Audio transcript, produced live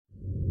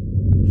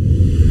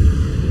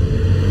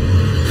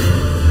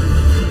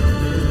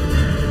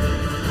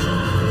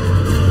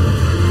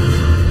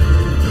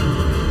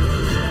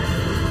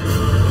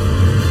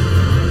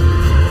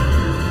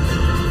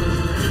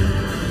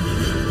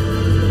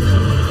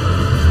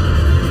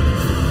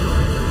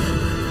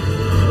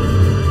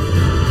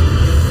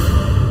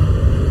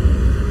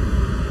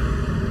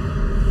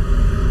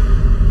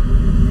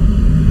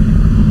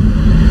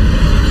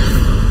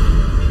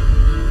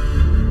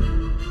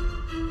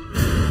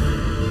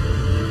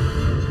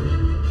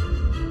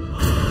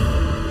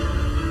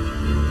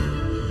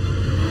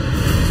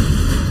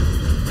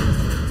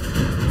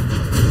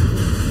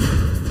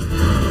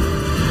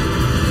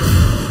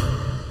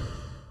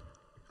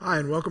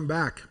and welcome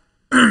back.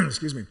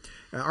 Excuse me.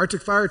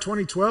 Arctic Fire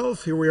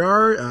 2012, here we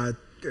are.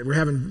 We're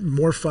having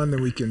more fun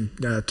than we can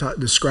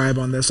describe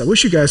on this. I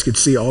wish you guys could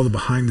see all the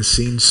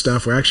behind-the-scenes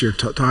stuff. We're actually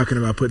talking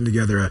about putting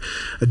together a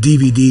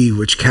DVD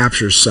which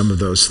captures some of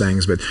those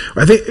things. But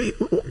I think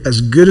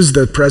as good as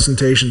the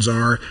presentations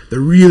are, the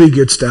really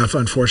good stuff,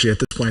 unfortunately, at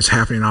this point is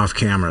happening off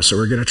camera. So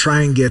we're going to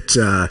try and get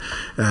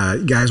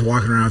guys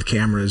walking around with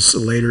cameras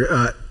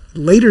later.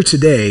 Later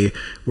today,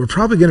 we're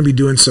probably going to be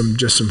doing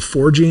just some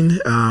forging.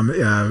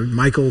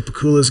 Michael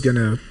Pakula is going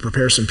to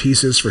prepare some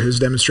pieces for his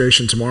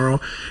demonstration tomorrow.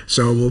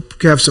 So we'll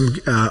have some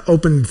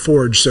open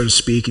forge, so to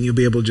speak, and you'll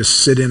be able to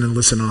just sit in and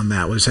listen on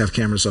that. We'll just have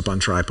cameras up on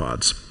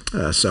tripods.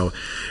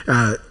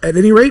 At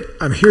any rate,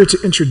 I'm here to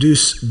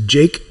introduce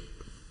Jake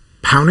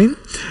Powning,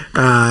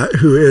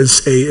 who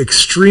is a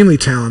extremely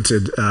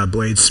talented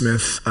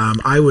bladesmith.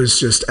 I was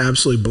just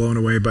absolutely blown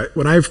away. But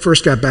when I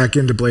first got back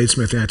into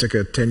bladesmithing, I took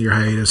a 10-year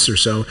hiatus or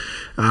so.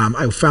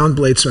 I found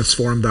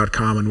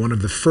bladesmithsforum.com, and one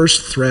of the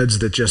first threads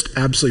that just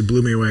absolutely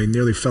blew me away,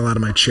 nearly fell out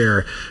of my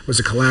chair, was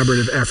a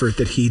collaborative effort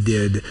that he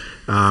did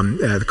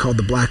called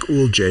the Black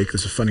Ool Jake.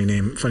 There's a funny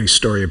name, funny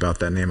story about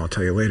that name. I'll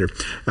tell you later.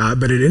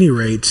 But at any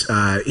rate,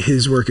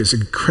 his work is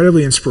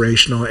incredibly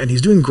inspirational, and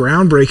he's doing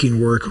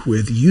groundbreaking work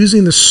with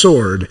using the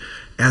sword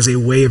as a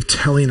way of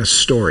telling a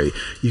story.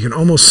 You can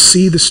almost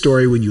see the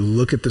story when you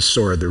look at the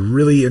sword. They're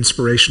really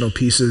inspirational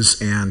pieces,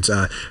 and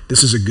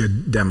this is a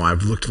good demo.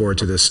 I've looked forward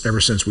to this ever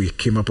since we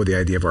came up with the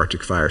idea of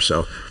Arctic Fire.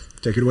 So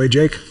take it away,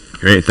 Jake.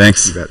 Great,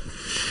 thanks. You bet.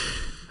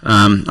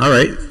 All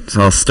right,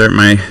 so I'll start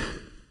my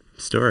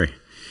story.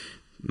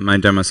 My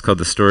demo is called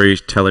The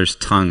Storyteller's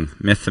Tongue,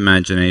 Myth,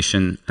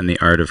 Imagination, and the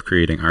Art of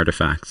Creating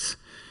Artifacts.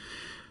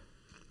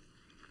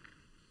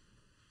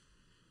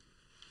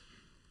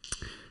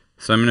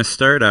 So I'm going to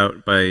start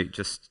out by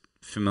just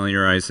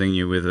familiarizing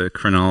you with a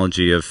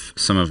chronology of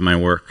some of my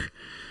work.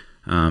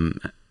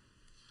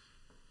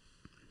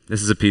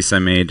 This is a piece I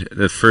made,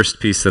 the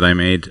first piece that I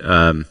made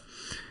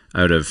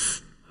out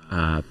of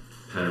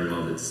pattern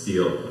welded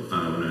steel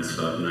when I was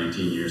about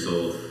 19 years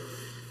old,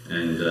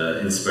 and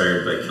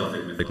inspired by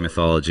Celtic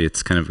mythology.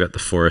 It's kind of got the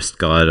forest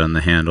god on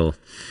the handle.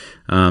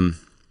 In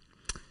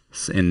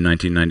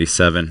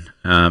 1997.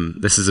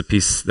 This is a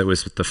piece that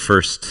was the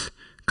first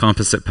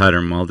composite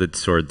pattern welded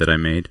sword that I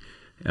made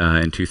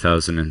in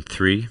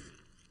 2003.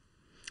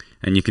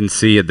 And you can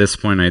see at this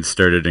point I'd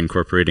started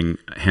incorporating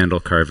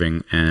handle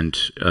carving and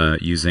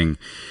using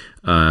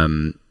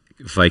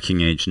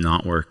Viking Age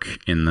knotwork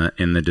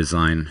in the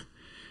design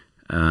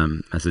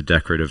as a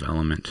decorative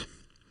element.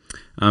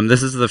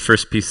 This is the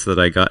first piece that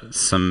I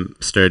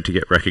started to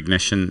get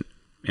recognition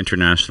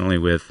internationally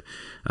with,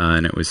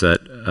 and it was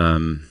at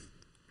the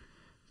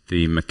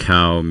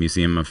Macau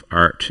Museum of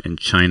Art in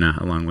China,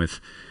 along with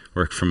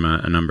work from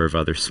a number of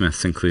other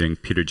smiths, including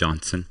Peter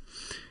Johnson,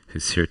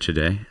 who's here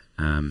today.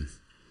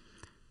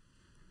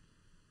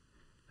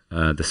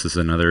 This is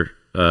another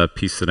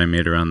piece that I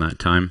made around that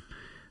time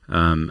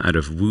out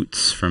of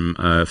woots from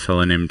a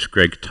fellow named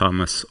Greg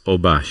Thomas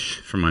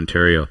Obash from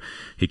Ontario.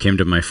 He came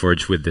to my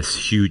forge with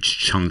this huge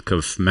chunk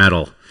of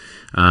metal.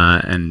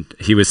 And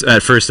he was,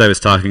 at first I was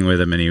talking with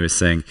him and he was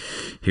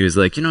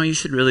like, you know, you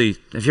should really,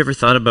 have you ever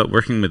thought about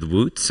working with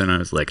woots? And I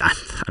was like,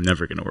 I'm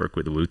never going to work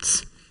with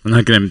woots. I'm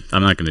not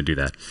gonna do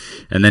that.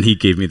 And then he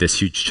gave me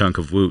this huge chunk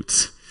of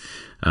woots,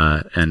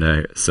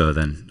 so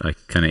then I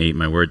kind of ate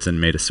my words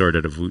and made a sword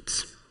out of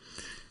woots.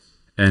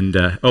 And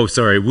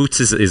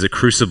woots is a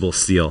crucible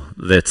steel.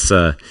 That's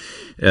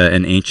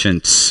an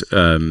ancient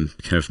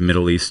kind of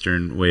Middle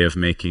Eastern way of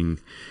making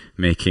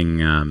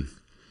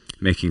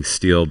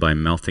steel by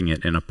melting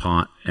it in a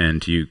pot,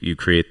 and you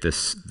create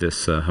this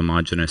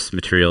homogeneous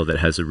material that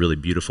has a really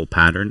beautiful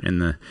pattern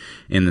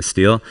in the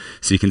steel.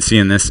 So you can see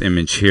in this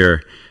image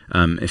here.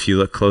 If you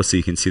look closely,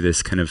 you can see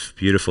this kind of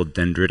beautiful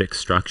dendritic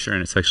structure,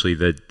 and it's actually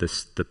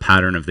the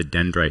pattern of the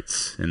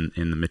dendrites in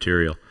the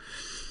material.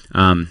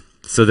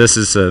 So this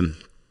is a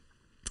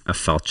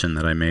falchion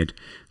that I made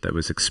that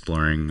was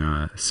exploring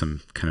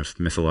some kind of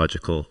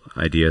mythological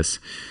ideas.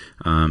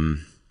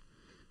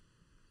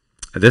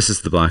 This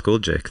is the Black Ool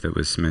Jake that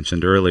was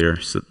mentioned earlier.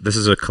 So this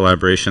is a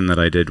collaboration that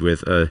I did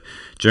with a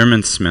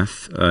German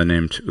smith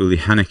named Uli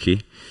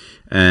Haneke.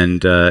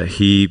 And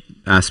he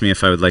asked me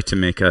if I would like to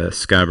make a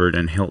scabbard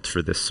and hilt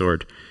for this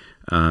sword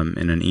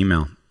in an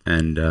email.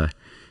 And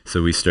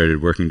so we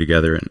started working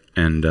together,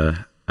 and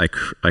I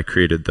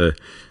created the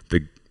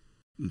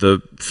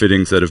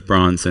fittings out of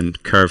bronze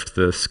and carved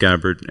the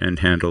scabbard and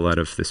handle out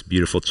of this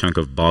beautiful chunk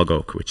of bog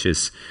oak, which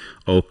is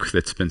oak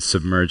that's been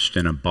submerged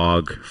in a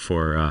bog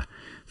for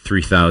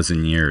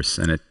 3,000 years,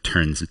 and it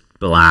turns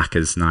black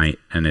as night,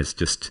 and it's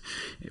just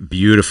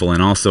beautiful,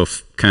 and also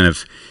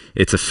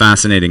it's a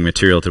fascinating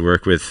material to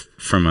work with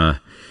from a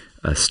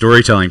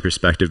storytelling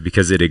perspective,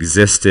 because it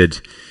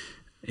existed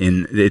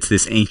it's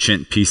this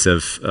ancient piece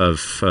of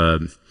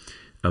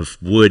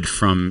wood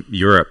from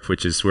Europe,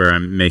 which is where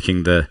I'm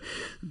making where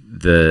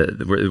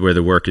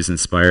the work is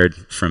inspired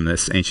from,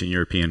 this ancient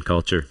European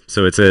culture.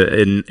 So it's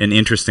an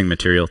interesting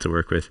material to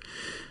work with.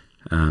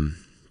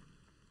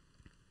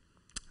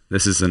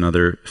 This is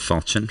another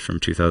falchion from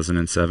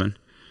 2007.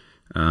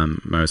 I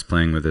was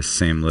playing with this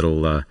same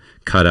little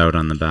cutout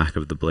on the back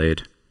of the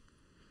blade.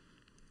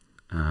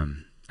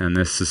 And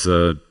this is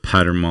a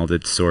pattern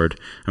molded sword.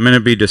 I'm going to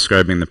be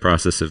describing the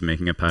process of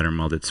making a pattern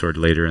molded sword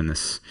later in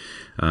this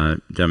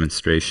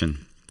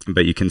demonstration.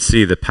 But you can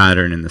see the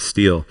pattern in the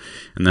steel,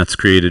 and that's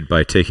created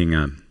by taking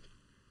a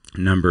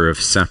number of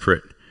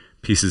separate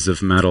pieces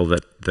of metal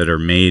that are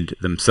made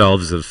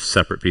themselves of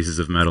separate pieces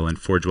of metal and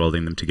forge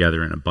welding them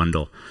together in a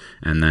bundle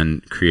and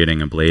then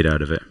creating a blade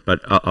out of it.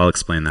 But I'll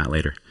explain that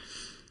later.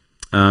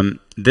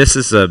 This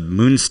is a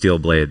moon steel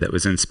blade that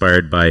was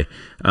inspired by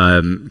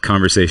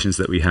conversations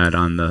that we had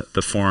on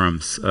the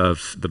forums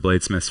of the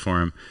Bladesmiths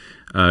forum.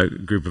 A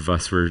group of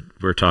us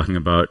were talking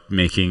about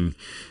making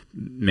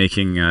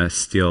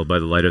steel by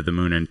the light of the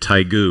moon, and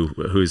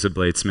Taigu, who's a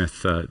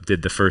bladesmith,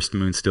 did the first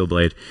moon steel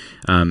blade,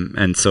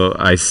 and so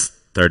I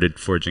started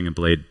forging a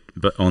blade,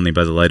 but only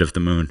by the light of the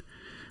moon.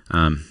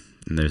 And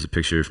there's a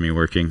picture of me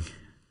working,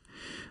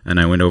 and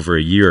I went over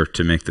a year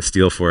to make the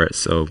steel for it.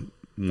 So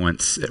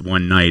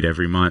one night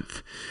every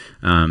month,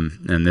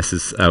 and this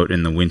is out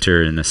in the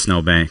winter in a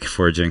snowbank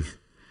forging.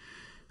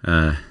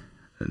 There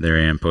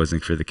I am posing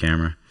for the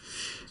camera.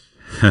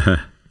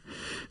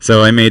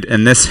 So I made,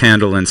 and this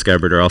handle and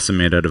scabbard are also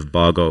made out of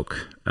bog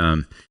oak,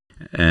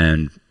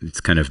 and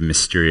it's kind of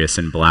mysterious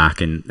and black,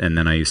 and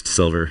then I used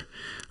silver,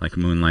 like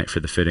moonlight,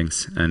 for the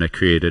fittings, and I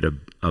created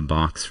a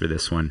box for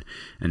this one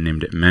and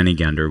named it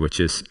Manigander, which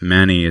is,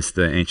 Mani is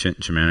the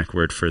ancient Germanic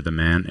word for the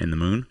man in the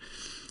moon,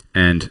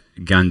 and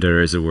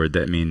Gander is a word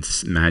that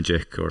means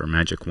magic or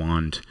magic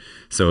wand.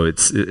 So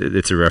it's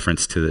a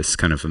reference to this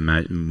kind of a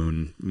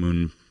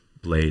moon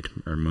blade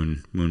or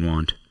moon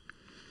wand.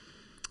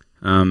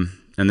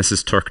 And this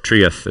is Torc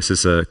Triath. This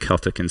is a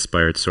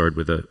Celtic-inspired sword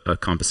with a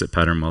composite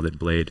pattern molded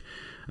blade.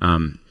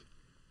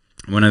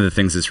 One of the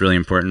things that's really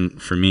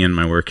important for me in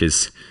my work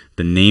is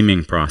the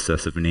naming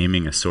process of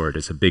naming a sword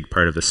is a big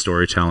part of the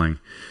storytelling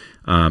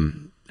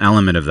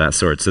element of that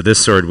sword. So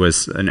this sword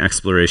was an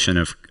exploration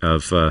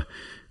of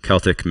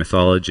Celtic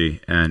mythology,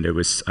 and I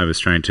was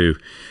trying to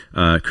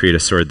create a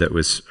sword that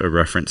was a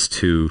reference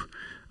to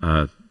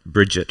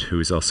Bridget, who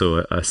is also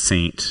a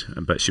saint,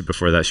 but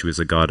before that she was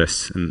a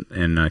goddess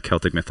in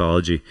Celtic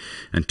mythology,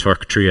 and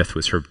Torc Triath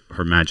was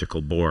her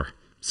magical boar.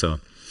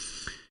 So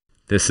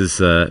this is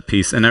a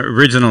piece, and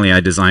originally I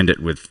designed it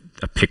with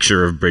a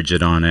picture of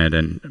Bridget on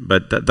it,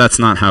 but that's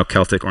not how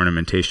Celtic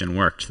ornamentation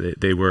worked.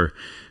 They were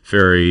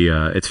very,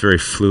 it's very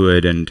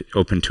fluid and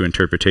open to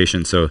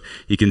interpretation. So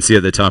you can see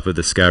at the top of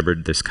the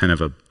scabbard there's kind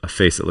of a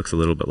face that looks a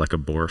little bit like a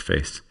boar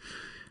face.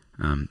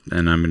 And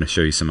I'm going to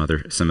show you some of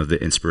the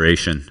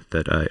inspiration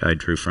that I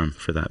drew from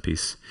for that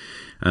piece.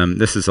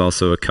 This is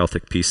also a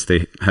Celtic piece.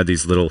 They had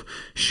these little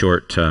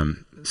short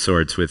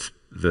swords with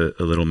a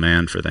little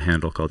man for the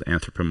handle called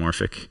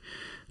anthropomorphic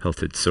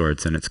hilted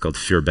swords, and it's called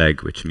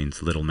Fjurbeg, which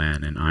means little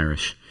man in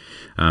Irish.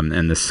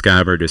 And the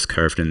scabbard is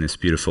carved in this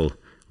beautiful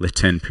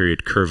Latin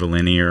period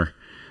curvilinear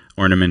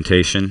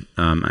ornamentation,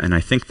 and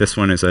I think this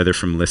one is either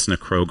from Lisna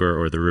Kroger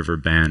or the River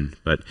Bann,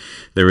 but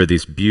there were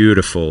these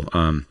beautiful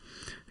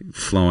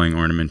flowing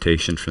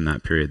ornamentation from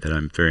that period that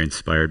I'm very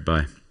inspired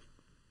by.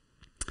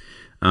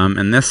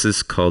 And this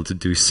is called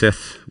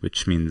Dusith,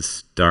 which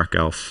means dark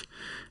elf,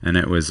 and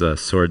it was a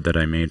sword that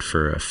I made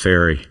for a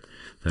fairy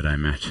that I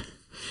met.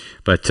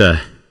 But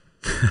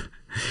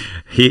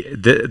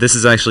this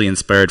is actually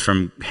inspired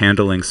from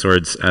handling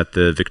swords at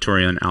the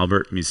Victoria and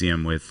Albert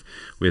Museum with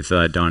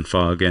Don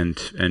Fogg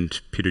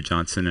and Peter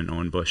Johnson and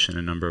Owen Bush and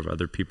a number of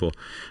other people.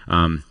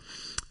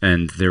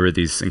 And there were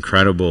these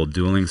incredible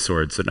dueling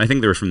swords. And I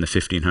think they were from the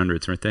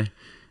 1500s, weren't they?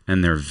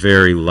 And they're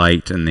very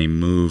light and they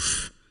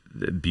move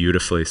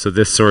beautifully. So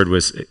this sword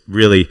was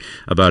really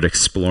about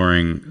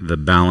exploring the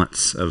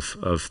balance of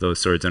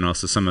those swords, and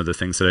also some of the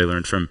things that I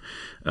learned from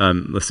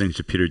listening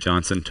to Peter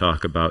Johnson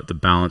talk about the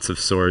balance of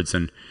swords.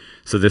 And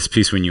so this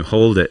piece, when you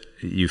hold it,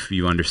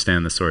 you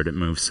understand the sword. It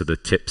moves so the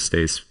tip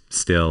stays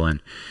still, and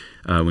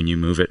when you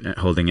move it,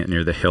 holding it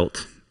near the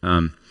hilt.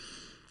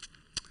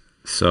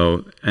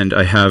 So, and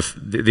I have,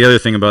 the other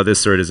thing about this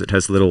sword is it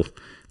has little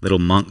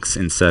monks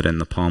inset in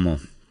the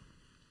pommel,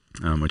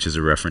 which is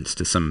a reference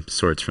to some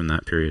swords from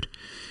that period.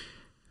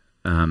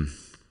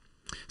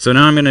 So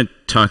now I'm going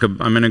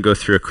to go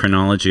through a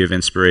chronology of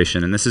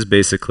inspiration, and this is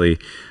basically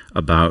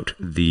about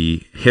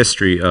the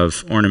history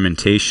of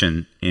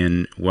ornamentation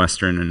in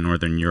Western and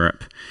Northern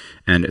Europe,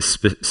 and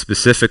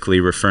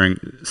specifically referring,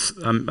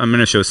 I'm going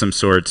to show some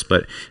swords,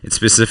 but it's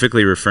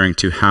specifically referring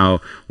to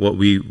how what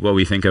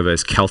we think of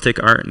as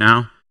Celtic art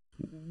now,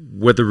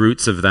 what the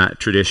roots of that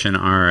tradition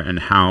are, and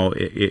how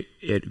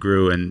it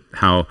grew, and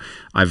how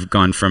I've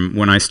gone from,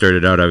 when I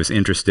started out, I was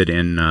interested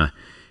in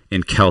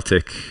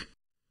Celtic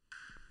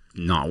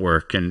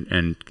knotwork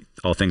and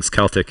all things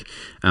Celtic,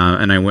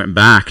 and I went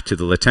back to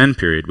the Latin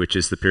period, which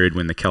is the period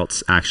when the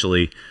Celts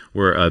actually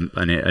were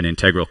an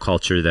integral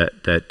culture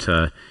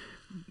that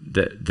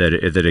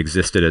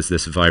existed as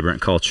this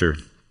vibrant culture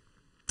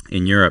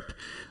in Europe.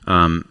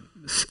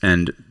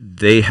 and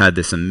they had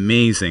this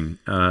amazing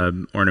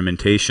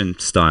ornamentation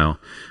style,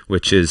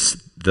 which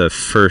is the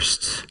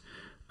first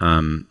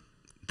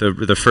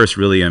the first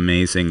really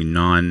amazing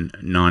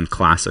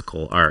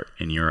non-classical art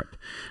in Europe,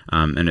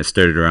 and it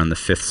started around the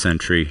 5th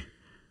century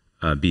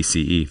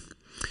BCE,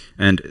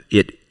 and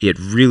it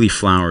really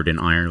flowered in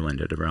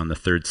Ireland at around the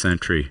 3rd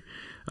century.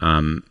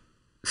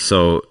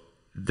 So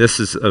this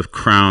is a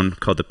crown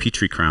called the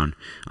Petrie crown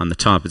on the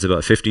top. It's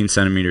about 15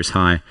 centimeters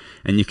high,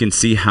 and you can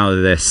see how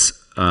this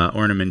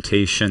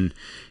ornamentation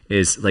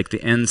is like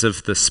the ends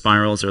of the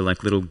spirals are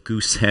like little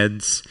goose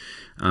heads.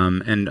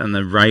 And on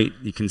the right,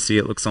 you can see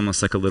it looks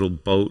almost like a little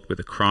boat with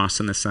a cross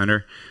in the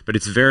center. But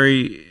it's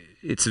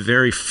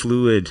very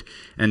fluid,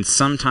 and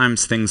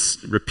sometimes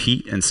things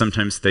repeat, and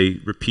sometimes they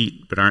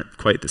repeat but aren't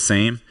quite the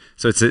same.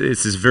 So it's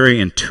this very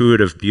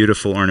intuitive,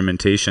 beautiful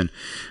ornamentation.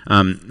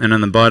 And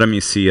on the bottom,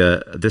 you see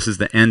this is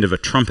the end of a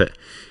trumpet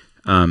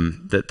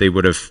that they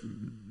would have.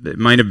 It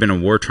might have been a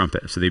war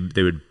trumpet. So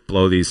they would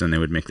blow these, and they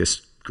would make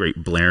this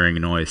great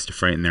blaring noise to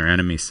frighten their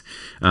enemies.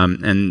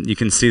 And you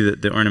can see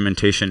that the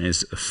ornamentation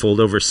is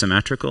fold-over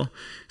symmetrical.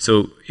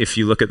 So if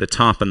you look at the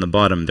top and the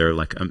bottom,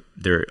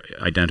 they're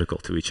identical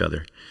to each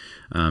other.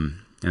 And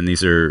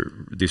these are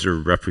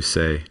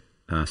repoussé,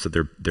 so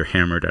they're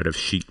hammered out of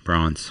sheet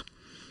bronze.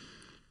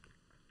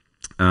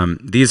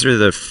 These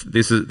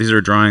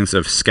are drawings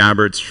of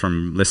scabbards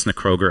from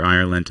Lisnacroger,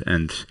 Ireland,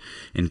 and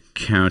in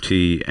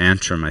County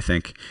Antrim, I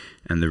think,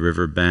 and the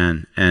River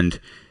Bann. And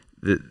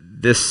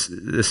this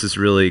is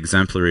really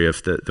exemplary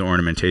of the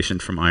ornamentation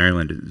from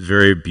Ireland.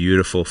 Very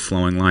beautiful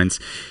flowing lines.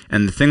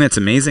 And the thing that's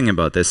amazing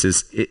about this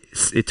is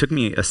it took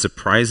me a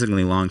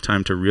surprisingly long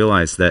time to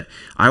realize that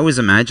I always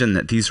imagined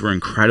that these were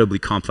incredibly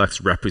complex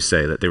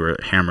repoussé, that they were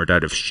hammered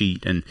out of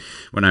sheet, and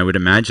when I would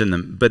imagine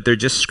them, but they're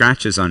just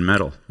scratches on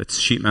metal. It's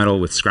sheet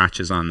metal with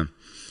scratches on them.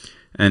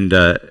 And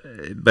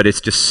but it's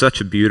just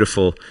such a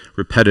beautiful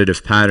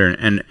repetitive pattern.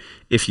 And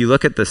if you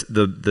look at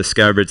the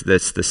scabbards,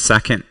 that's the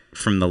second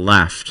from the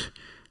left,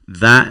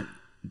 that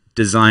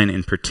design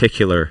in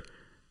particular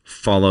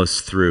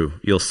follows through.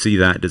 You'll see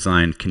that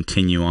design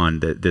continue on,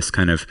 this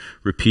kind of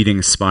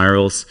repeating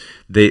spirals.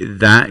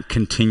 That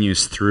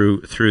continues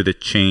through the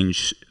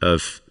change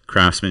of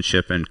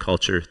craftsmanship and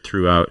culture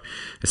throughout,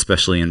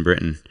 especially in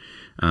Britain,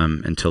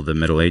 until the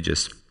Middle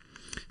Ages.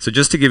 So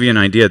just to give you an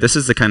idea, this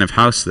is the kind of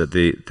house that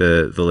the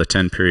La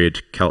Tène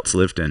period Celts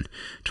lived in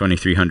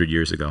 2,300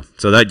 years ago.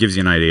 So that gives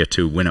you an idea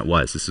too when it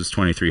was. This was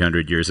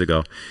 2,300 years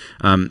ago.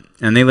 And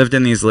they lived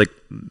in these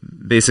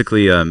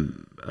basically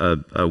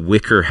a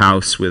wicker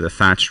house with a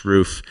thatched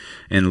roof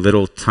in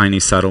little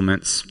tiny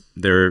settlements.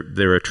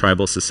 They're a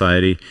tribal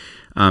society,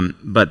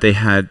 but they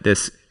had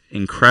this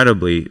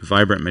incredibly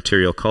vibrant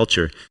material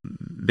culture.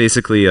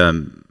 Basically a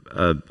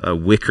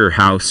wicker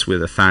house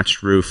with a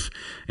thatched roof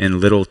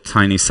in little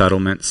tiny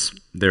settlements.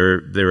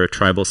 They're a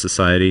tribal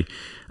society,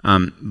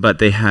 but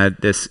they had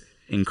this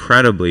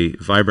incredibly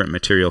vibrant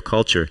material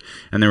culture,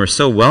 and they were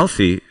so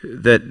wealthy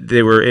that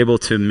they were able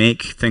to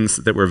make things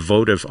that were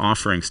votive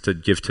offerings to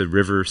give to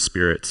river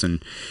spirits.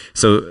 And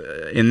so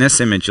in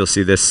this image, you'll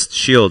see this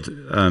shield,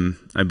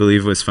 I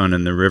believe was found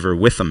in the River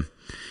Witham,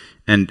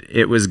 and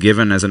it was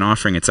given as an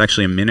offering. It's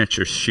actually a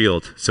miniature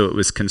shield, so it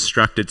was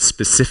constructed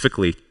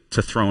specifically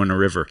to throw in a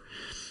river.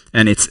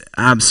 And it's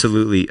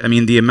absolutely, I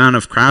mean, the amount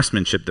of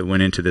craftsmanship that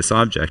went into this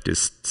object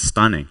is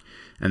stunning.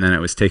 And then it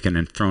was taken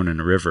and thrown in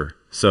a river.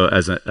 So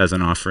as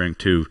an offering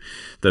to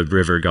the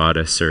river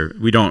goddess, or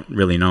we don't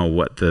really know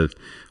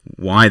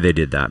why they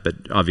did that, but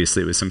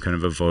obviously it was some kind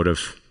of a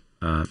votive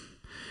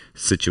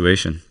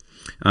situation.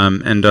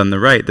 And on the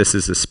right, this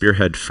is a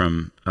spearhead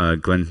from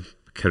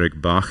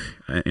Glencarrig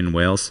in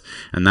Wales,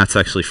 and that's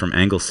actually from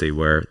Anglesey,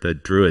 where the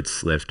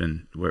Druids lived,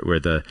 and where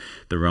the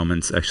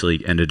Romans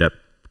actually ended up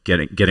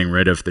getting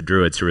rid of the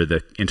Druids, who were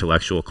the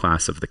intellectual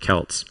class of the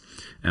Celts.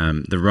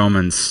 The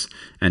Romans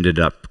ended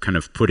up kind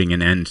of putting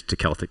an end to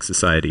Celtic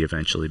society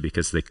eventually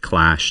because they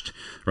clashed.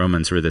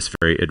 Romans were this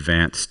very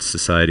advanced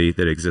society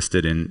that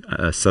existed in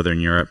southern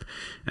Europe,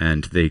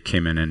 and they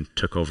came in and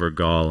took over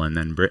Gaul and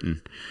then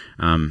Britain.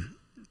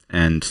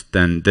 And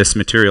then this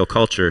material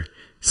culture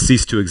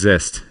ceased to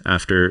exist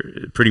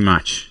pretty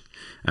much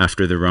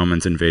after the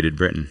Romans invaded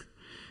Britain.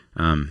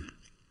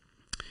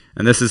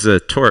 And this is a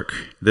torque.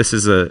 This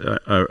is a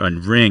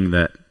ring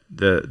that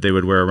they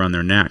would wear around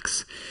their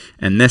necks.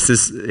 And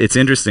it's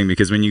interesting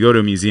because when you go to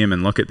a museum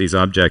and look at these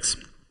objects,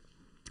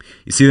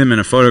 you see them in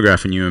a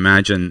photograph and you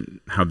imagine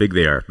how big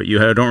they are, but you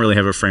don't really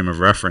have a frame of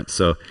reference.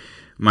 So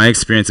my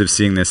experience of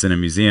seeing this in a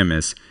museum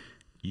is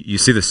you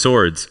see the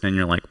swords and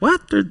you're like,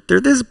 what? They're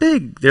this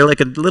big. They're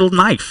like a little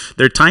knife.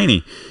 They're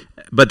tiny,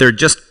 but they're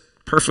just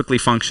perfectly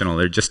functional.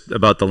 They're just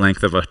about the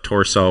length of a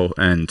torso,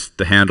 and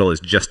the handle is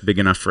just big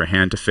enough for a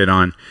hand to fit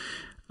on.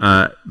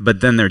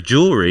 But then their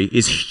jewelry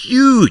is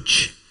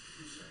huge.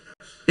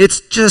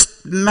 It's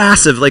just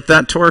massive. Like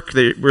that torque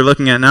that we're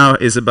looking at now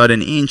is about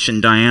 1 inch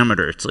in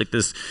diameter. It's like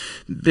this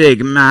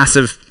big,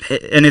 massive,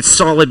 and it's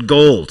solid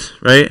gold,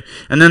 right?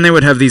 And then they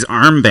would have these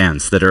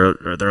armbands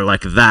that they're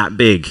like that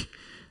big.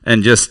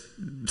 and just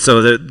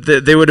so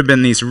they would have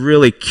been these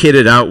really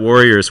kitted out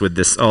warriors with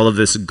all of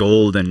this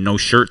gold and no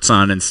shirts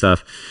on and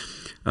stuff.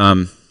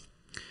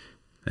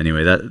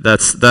 Anyway,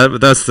 that's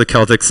the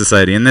Celtic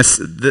society, and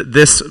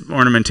this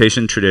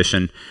ornamentation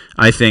tradition,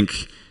 I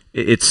think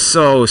it's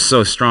so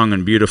strong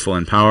and beautiful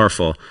and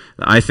powerful.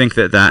 I think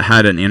that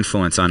had an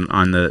influence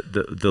on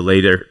the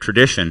later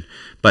tradition,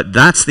 but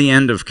that's the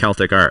end of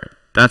Celtic art.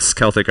 That's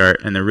Celtic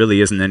art, and there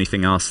really isn't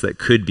anything else that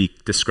could be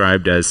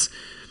described as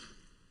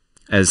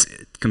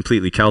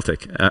completely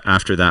Celtic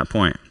after that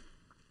point.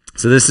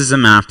 So this is a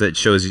map that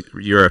shows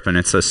Europe, and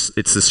it's a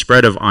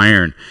spread of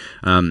iron,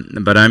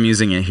 but I'm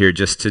using it here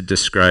just to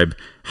describe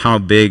how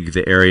big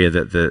the area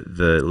that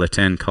the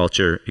Latin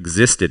culture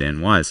existed in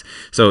was.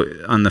 So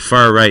on the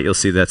far right, you'll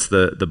see that's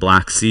the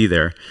Black Sea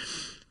there.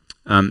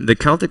 The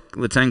Celtic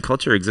Latin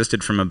culture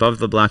existed from above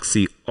the Black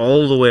Sea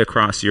all the way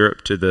across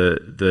Europe to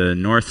the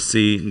North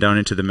Sea, down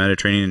into the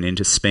Mediterranean,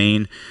 into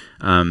Spain,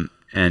 and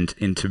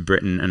into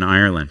Britain and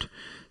Ireland.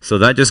 So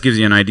that just gives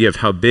you an idea of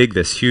how big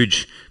this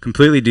huge,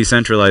 completely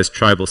decentralized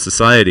tribal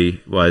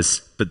society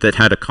was, but that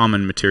had a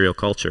common material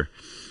culture.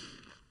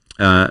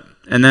 And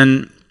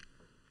then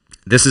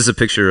this is a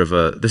picture of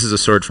this is a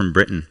sword from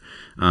Britain,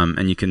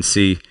 and you can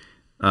see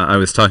I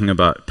was talking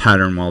about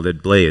pattern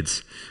welded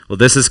blades. Well,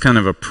 this is kind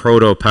of a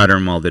proto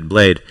pattern welded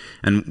blade,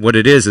 and what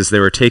it is they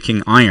were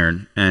taking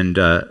iron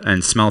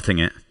and smelting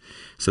it.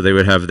 So they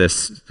would have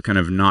this kind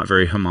of not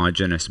very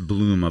homogeneous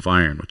bloom of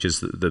iron, which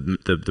is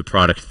the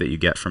product that you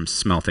get from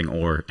smelting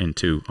ore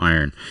into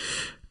iron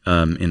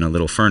in a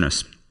little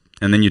furnace.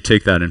 And then you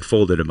take that and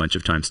fold it a bunch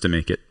of times to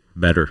make it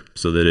better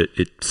so that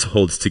it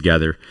holds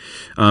together.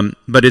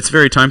 But it's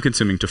very time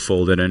consuming to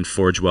fold it and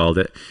forge weld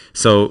it.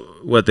 So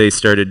what they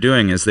started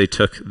doing is they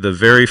took the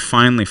very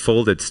finely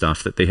folded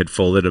stuff that they had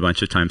folded a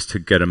bunch of times to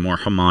get a more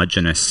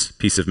homogeneous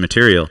piece of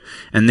material,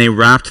 and they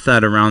wrapped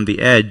that around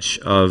the edge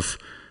of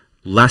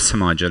less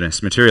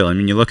homogeneous material. I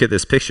mean, you look at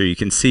this picture, you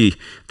can see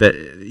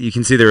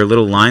there are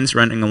little lines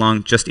running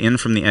along just in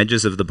from the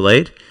edges of the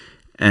blade,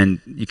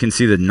 and you can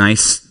see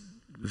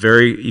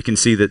you can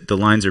see that the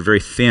lines are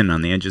very thin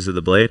on the edges of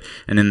the blade,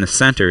 and in the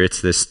center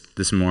it's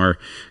this more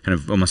kind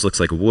of almost looks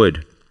like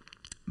wood.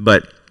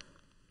 But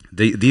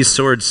these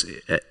swords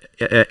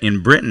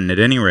in Britain, at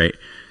any rate,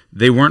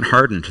 they weren't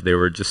hardened. They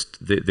were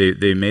just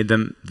they made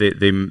them.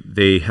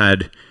 They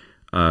had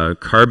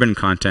carbon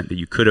content that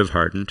you could have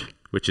hardened,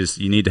 which is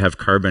you need to have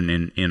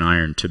carbon in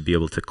iron to be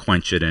able to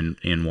quench it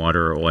in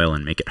water or oil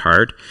and make it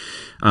hard.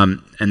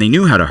 And they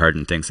knew how to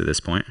harden things at this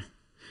point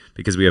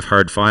because we have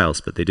hard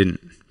files, but they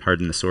didn't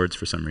harden the swords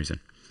for some reason.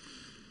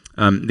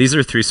 These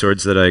are 3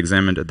 swords that I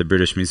examined at the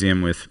British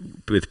Museum with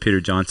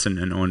Peter Johnson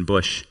and Owen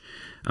Bush.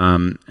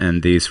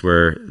 And these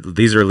are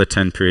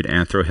Latin period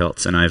anthro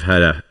hilts, and I've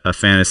had a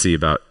fantasy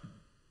about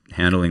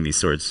handling these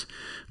swords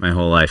my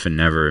whole life and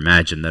never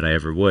imagined that I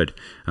ever would.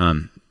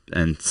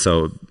 And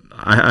so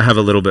I have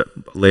a little bit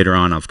later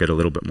on, I'll get a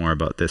little bit more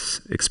about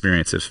this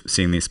experience of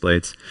seeing these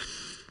blades.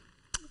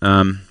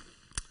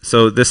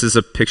 So this is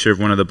a picture of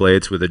one of the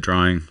blades with a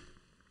drawing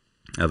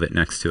of it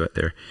next to it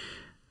there.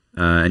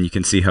 And you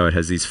can see how it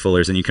has these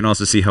fullers, and you can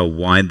also see how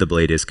wide the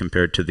blade is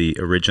compared to the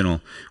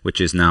original, which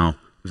is now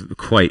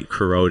quite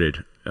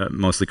corroded,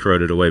 mostly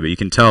corroded away. But you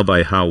can tell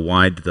by how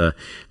wide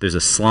there's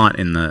a slot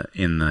in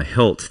the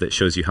hilt that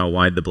shows you how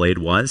wide the blade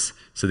was.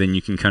 So then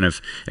you can kind of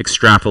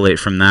extrapolate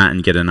from that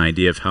and get an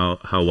idea of how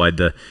wide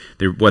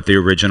what the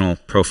original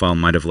profile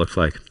might have looked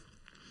like.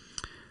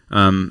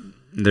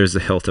 There's the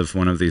hilt of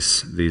one of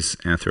these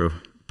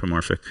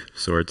anthropomorphic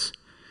swords.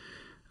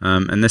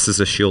 And this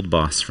is a shield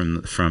boss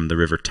from the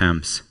River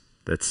Thames.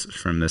 That's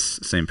from this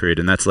same period,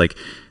 and that's like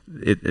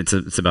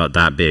it's about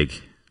that big,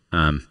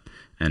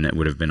 and it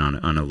would have been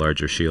on a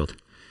larger shield.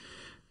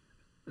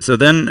 So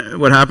then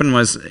what happened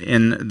was,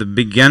 in the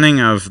beginning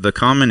of the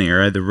Common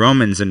Era, the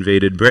Romans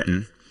invaded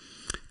Britain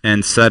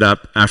and set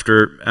up,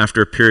 after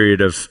a period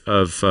of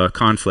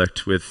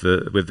conflict with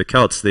the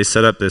Celts, they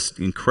set up this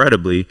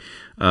incredibly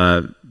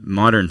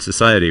modern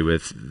society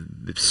with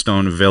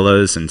stone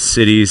villas and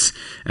cities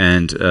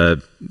and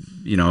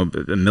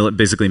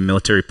basically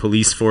military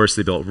police force.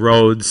 They built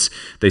roads.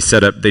 They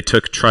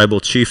took tribal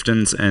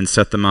chieftains and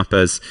set them up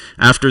as,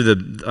 after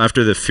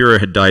the furor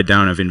had died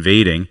down of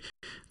invading,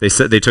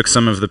 they took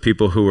some of the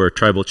people who were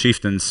tribal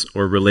chieftains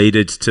or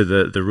related to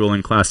the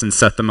ruling class and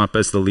set them up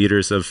as the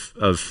leaders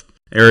of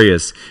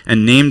areas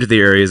and named the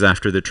areas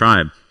after the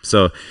tribe.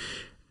 So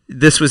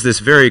this was this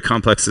very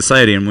complex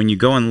society, and when you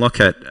go and look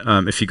at,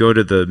 if you go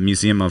to the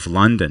Museum of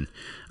London,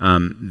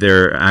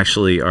 there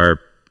actually are,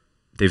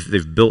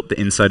 they've built the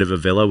inside of a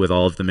villa with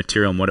all of the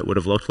material and what it would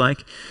have looked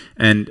like,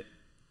 and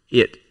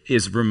it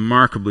is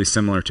remarkably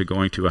similar to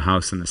going to a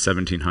house in the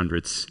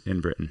 1700s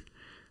in Britain.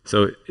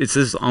 So it's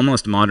this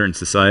almost modern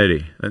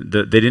society.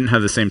 They didn't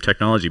have the same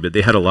technology, but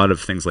they had a lot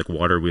of things like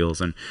water wheels,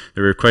 and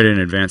they were quite an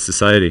advanced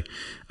society.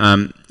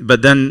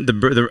 But then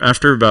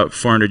after about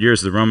 400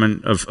 years, the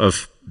Roman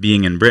of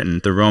being in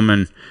Britain, the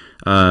Roman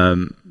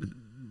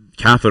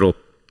capital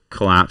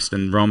collapsed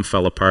and Rome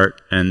fell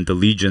apart, and the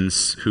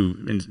legions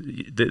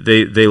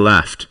they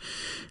left.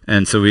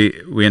 And so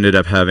we ended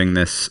up having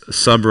this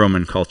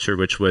sub-Roman culture,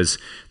 which was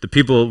the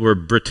people were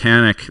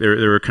Britannic. They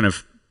were kind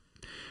of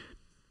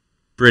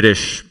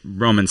British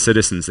Roman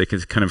citizens. They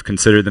could kind of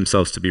consider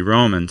themselves to be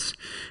Romans,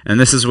 and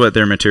this is what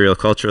their material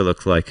culture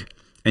looked like.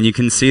 And you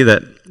can see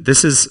that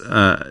this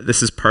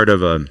is part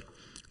of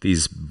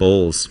these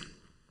bowls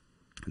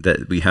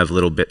that we have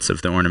little bits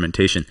of the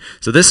ornamentation.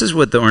 So this is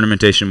what the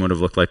ornamentation would have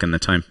looked like in the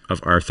time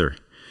of Arthur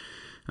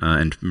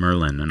and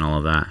Merlin and all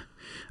of that.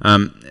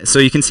 So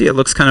you can see it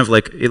looks kind of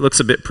like, it looks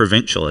a bit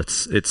provincial.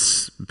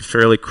 It's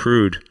fairly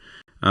crude.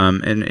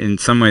 And in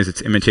some ways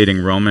it's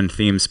imitating Roman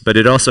themes, but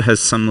it also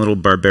has some little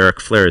barbaric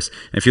flares.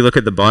 And if you look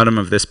at the bottom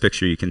of this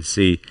picture, you can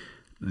see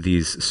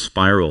these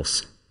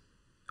spirals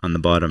on the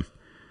bottom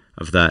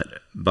of that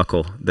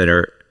buckle that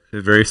are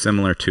very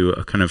similar to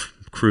a kind of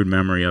crude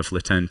memory of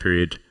Latin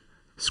period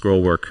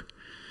scroll work.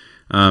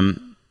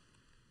 And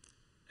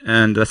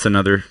that's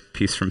another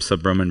piece from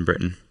sub-Roman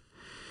Britain.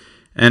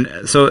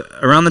 And so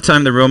around the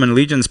time the Roman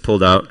legions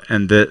pulled out,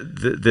 and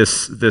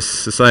this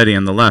society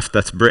on the left,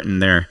 that's Britain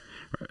there.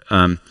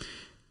 And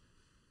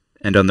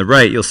on the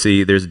right, you'll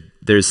see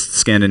there's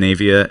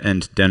Scandinavia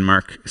and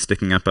Denmark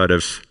sticking up out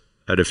of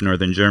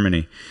northern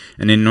Germany.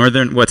 And in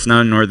what's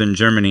now northern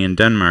Germany and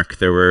Denmark,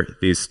 there were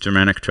these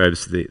Germanic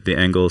tribes, the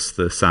Angles,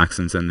 the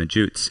Saxons, and the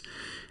Jutes.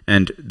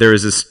 And there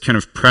was this kind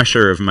of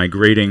pressure of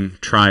migrating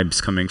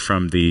tribes coming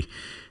from the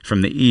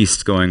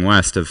east going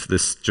west of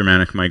this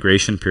Germanic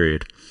migration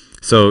period.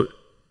 So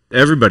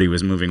everybody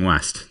was moving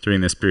west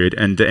during this period,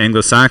 and the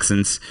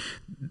Anglo-Saxons,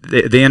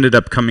 they ended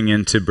up coming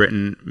into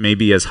Britain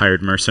maybe as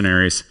hired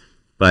mercenaries,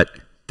 but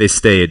they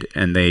stayed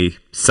and they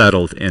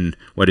settled in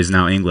what is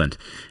now England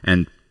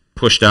and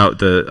pushed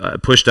out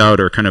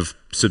or kind of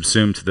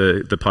subsumed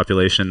the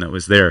population that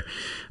was there.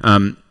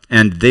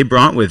 And they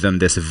brought with them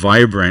this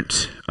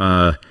vibrant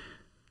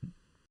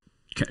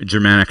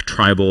Germanic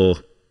tribal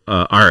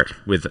art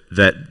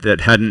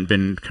that hadn't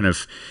been kind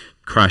of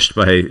crushed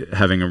by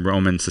having a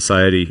Roman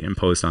society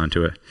imposed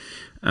onto it.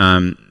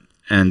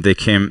 And they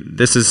came,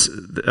 this is,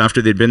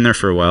 after they'd been there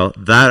for a while,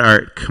 that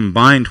art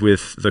combined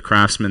with the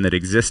craftsmen that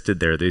existed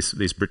there,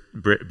 these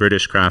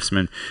British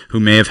craftsmen who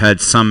may have had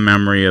some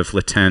memory of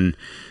Latin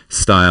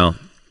style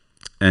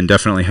and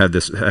definitely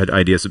had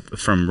ideas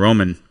from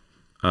Roman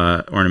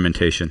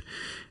ornamentation.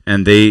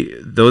 And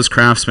those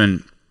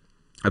craftsmen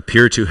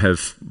appear to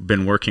have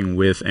been working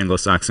with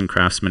Anglo-Saxon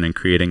craftsmen and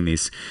creating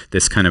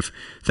this kind of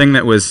thing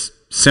that was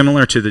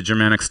similar to the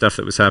Germanic stuff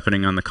that was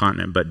happening on the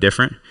continent, but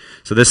different.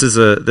 So this is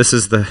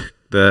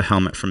the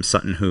helmet from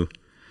Sutton Hoo,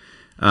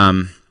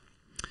 and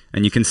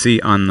you can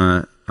see on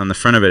the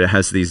front of it, it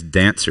has these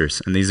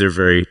dancers, and these are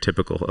very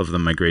typical of the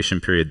migration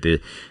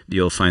period.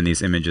 You'll find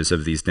these images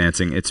of these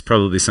dancing. It's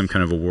probably some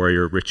kind of a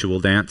warrior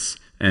ritual dance,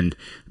 and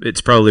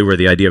it's probably where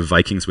the idea of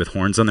Vikings with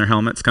horns on their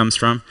helmets comes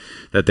from,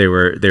 that they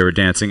were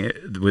dancing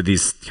with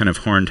these kind of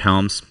horned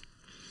helms.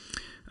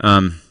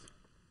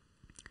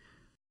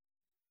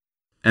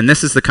 And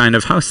this is the kind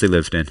of house they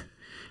lived in.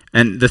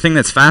 And the thing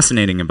that's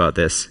fascinating about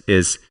this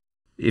is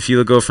if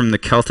you go from the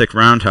Celtic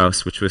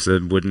roundhouse, which was a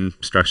wooden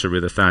structure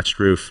with a thatched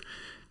roof,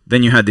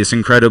 then you had this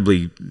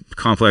incredibly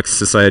complex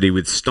society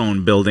with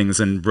stone buildings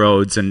and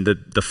roads, and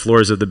the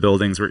floors of the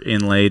buildings were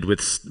inlaid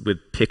with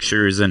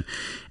pictures, and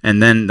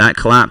then that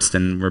collapsed,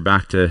 and we're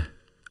back to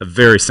a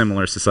very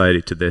similar society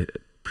to the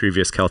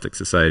previous Celtic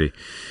society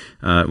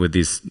with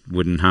these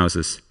wooden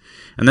houses.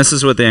 And this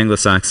is what the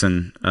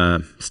Anglo-Saxon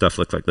stuff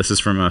looked like. This is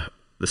from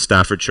the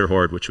Staffordshire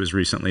hoard, which was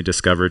recently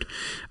discovered.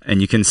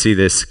 And you can see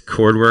this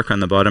cord work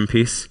on the bottom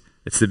piece.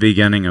 It's the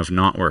beginning of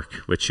knotwork,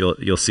 which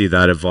you'll see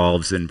that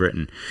evolves in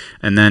Britain.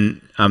 And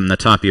then on the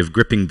top you have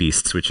gripping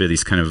beasts, which are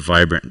these kind of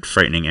vibrant,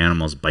 frightening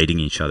animals biting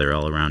each other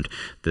all around.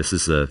 This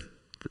is a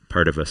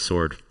part of a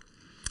sword.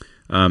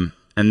 And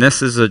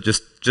this is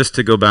just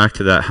to go back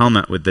to that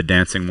helmet with the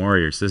dancing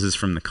warriors. This is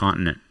from the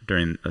continent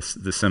during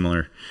the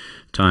similar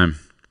time.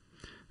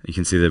 You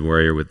can see the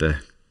warrior with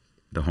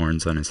the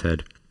horns on his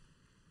head.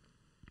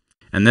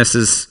 And this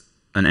is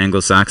an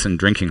Anglo-Saxon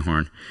drinking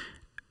horn.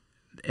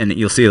 And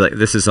you'll see like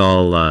this is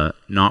all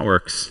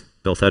knotworks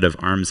built out of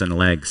arms and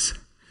legs.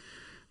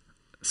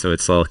 So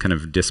it's all kind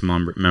of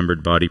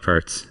dismembered body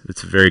parts.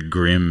 It's very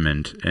grim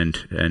and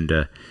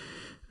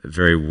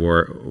very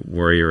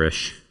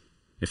warriorish,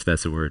 if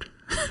that's a word.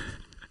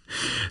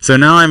 So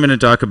now I'm going to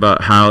talk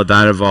about how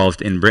that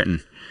evolved in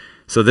Britain.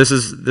 So this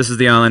is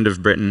the island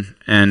of Britain,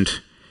 and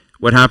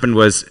what happened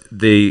was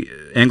the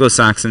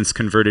Anglo-Saxons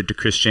converted to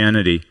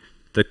Christianity.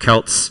 The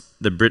Celts,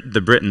 the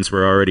Britons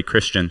were already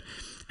Christian.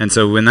 And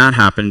so when that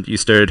happened, you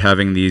started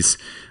having these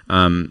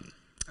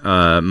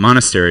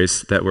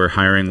monasteries that were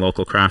hiring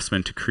local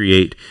craftsmen to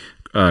create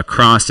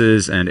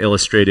crosses and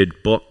illustrated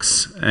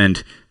books.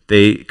 And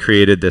they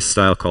created this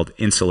style called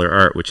insular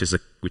art, which is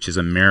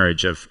a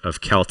marriage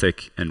of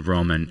Celtic and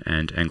Roman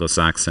and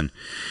Anglo-Saxon.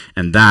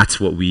 And that's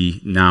what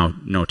we now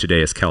know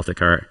today as Celtic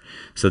art.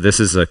 So this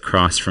is a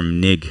cross from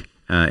Nig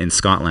in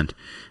Scotland.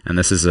 And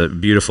this is a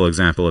beautiful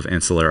example of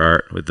insular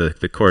art with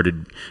the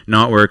corded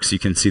knotworks. You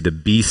can see the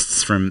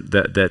beasts from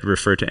that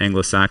refer to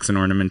Anglo-Saxon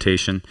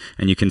ornamentation,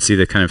 and you can see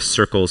the kind of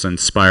circles and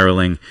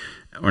spiraling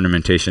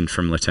ornamentation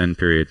from La Tène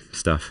period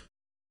stuff.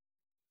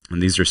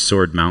 And these are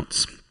sword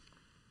mounts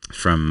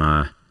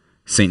from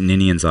St.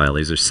 Ninian's Isle.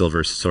 These are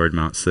silver sword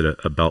mounts that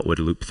a belt would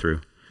loop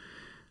through.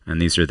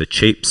 And these are the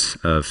chapes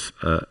of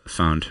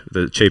found.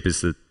 The chape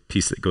is the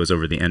piece that goes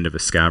over the end of a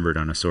scabbard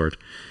on a sword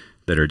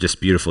that are just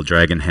beautiful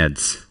dragon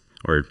heads,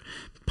 or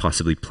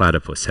possibly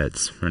platypus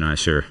heads. We're not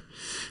sure.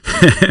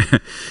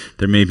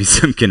 There may be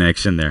some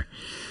connection there.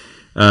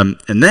 And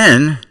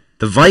then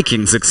the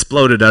Vikings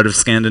exploded out of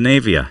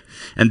Scandinavia,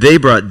 and they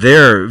brought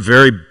their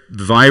very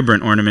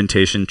vibrant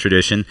ornamentation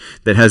tradition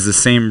that has the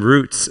same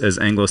roots as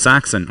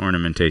Anglo-Saxon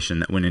ornamentation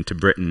that went into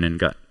Britain and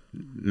got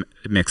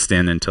mixed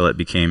in until it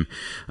became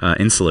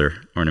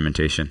insular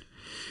ornamentation.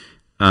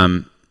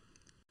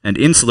 And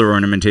insular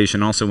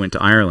ornamentation also went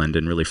to Ireland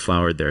and really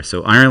flowered there.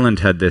 So Ireland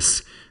had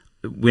this,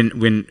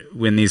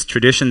 when these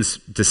traditions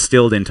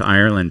distilled into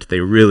Ireland, they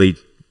really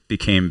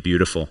became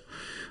beautiful.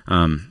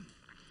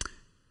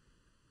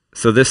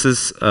 So this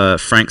is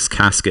Frank's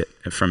casket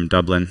from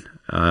Dublin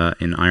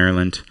in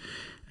Ireland,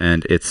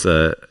 and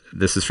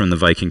this is from the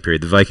Viking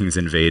period. The Vikings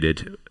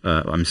invaded.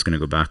 I'm just going to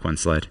go back one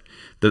slide.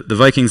 The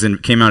Vikings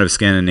came out of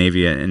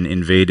Scandinavia and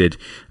invaded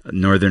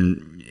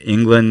northern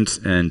England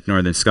and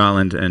northern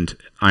Scotland and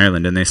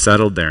Ireland, and they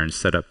settled there and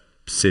set up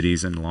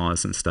cities and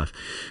laws and stuff.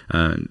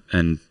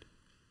 And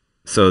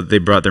so they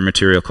brought their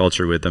material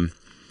culture with them.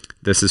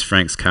 This is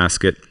Frank's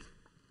casket.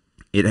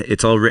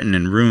 It's all written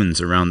in runes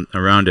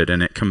around it,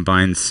 and it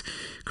combines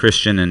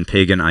Christian and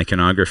pagan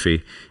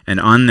iconography. And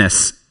on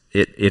this,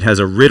 it has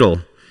a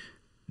riddle,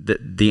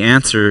 the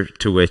answer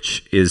to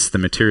which is the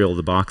material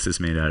the box is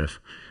made out of.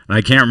 And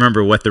I can't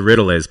remember what the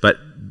riddle is, but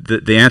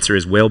the answer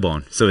is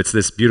whalebone. So it's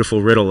this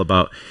beautiful riddle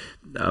about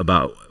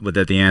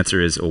that the answer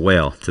is a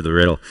whale to the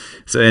riddle.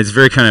 So it's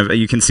very kind of,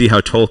 you can see how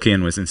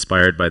Tolkien was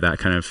inspired by that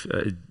kind of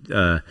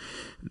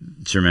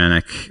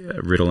Germanic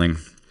riddling.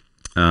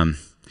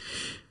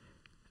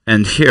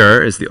 And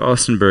here is the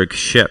Ostenburg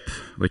ship,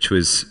 which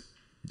was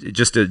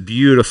just a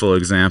beautiful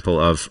example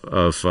of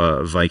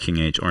Viking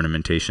Age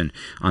ornamentation.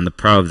 On the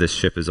prow of this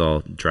ship is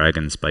all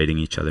dragons biting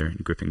each other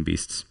and gripping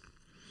beasts.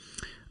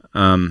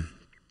 And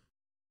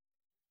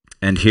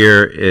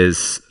here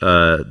is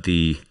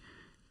the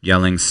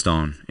Yelling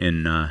Stone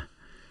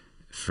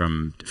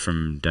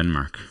from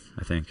Denmark,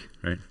 I think,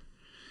 right?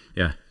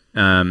 Yeah.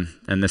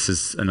 And this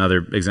is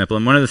another example.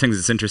 And one of the things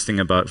that's interesting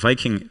about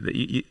Viking,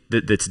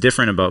 that's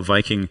different about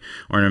Viking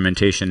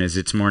ornamentation, is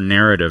it's more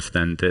narrative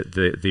than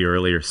the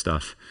earlier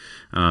stuff.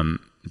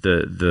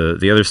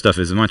 The other stuff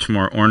is much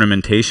more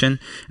ornamentation,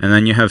 and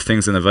then you have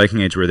things in the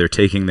Viking Age where they're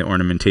taking the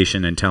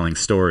ornamentation and telling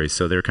stories.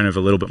 So they're kind of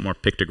a little bit more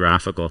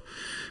pictographical.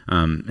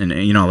 And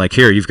you know, like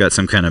here, you've got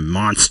some kind of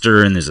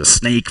monster, and there's a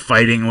snake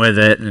fighting with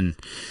it, and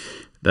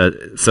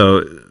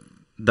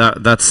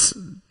that's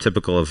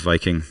typical of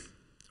Viking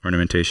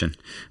ornamentation.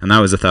 And that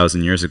was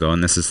 1,000 years ago,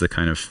 and this is the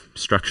kind of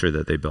structure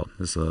that they built.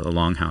 This is a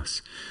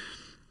longhouse.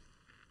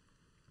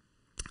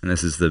 And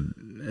this is the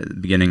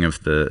beginning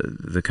of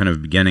the kind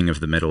of beginning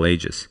of the Middle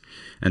Ages.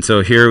 And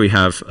so here we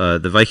have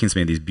the Vikings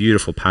made these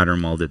beautiful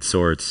pattern molded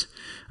swords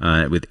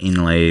with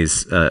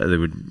inlays. They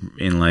would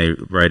inlay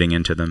writing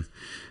into them.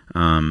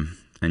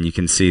 And you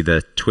can see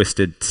the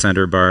twisted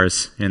center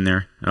bars in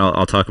there.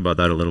 I'll talk about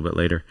that a little bit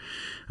later.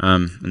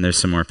 And there's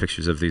some more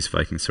pictures of these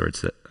Viking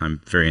swords that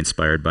I'm very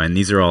inspired by. And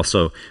these are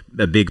also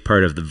a big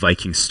part of the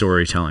Viking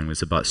storytelling,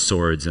 was about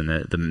swords and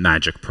the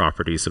magic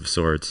properties of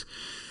swords.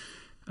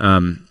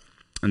 And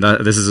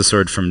this is a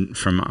sword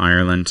from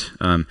Ireland.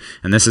 And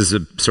this is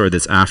a sword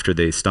that's after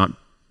they stopped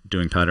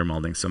doing pattern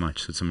molding so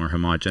much. So it's a more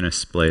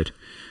homogeneous blade.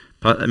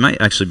 It might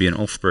actually be an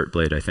Ulfbert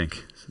blade, I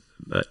think.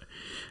 But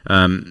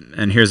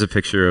and here's a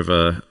picture of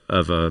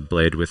a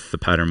blade with the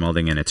pattern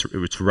molding, and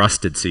it's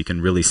rusted, so you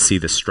can really see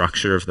the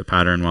structure of the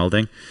pattern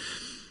welding.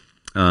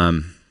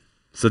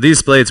 So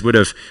these blades would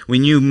have,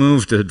 when you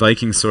moved a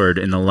Viking sword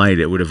in the light,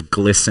 it would have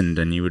glistened,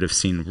 and you would have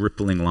seen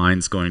rippling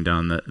lines going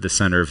down the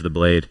center of the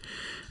blade.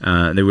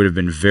 They would have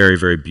been very,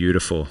 very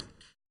beautiful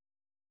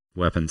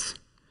weapons.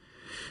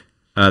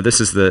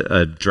 This is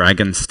the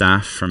dragon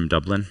staff from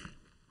Dublin.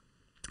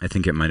 I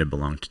think it might have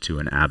belonged to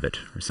an abbot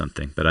or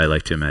something, but I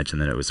like to imagine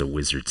that it was a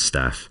wizard's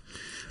staff.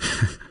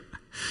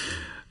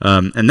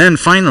 And then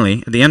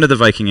finally, at the end of the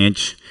Viking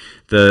Age,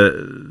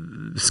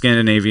 the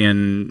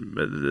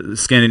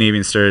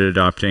Scandinavians started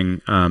adopting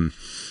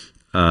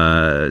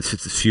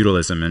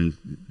feudalism, and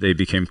they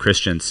became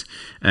Christians,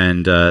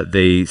 and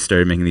they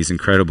started making these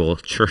incredible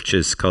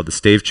churches called the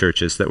stave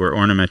churches that were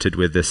ornamented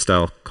with this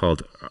style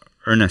called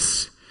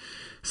Ernest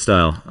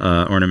style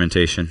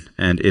ornamentation.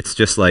 And it's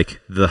just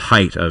like the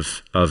height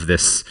of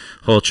this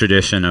whole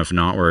tradition of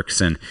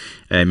knotworks. And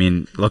I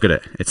mean, look at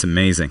it, it's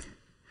amazing.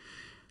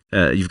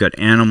 you've got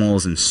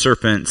animals and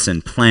serpents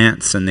and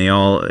plants, and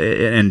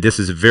and this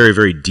is a very,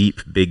 very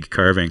deep, big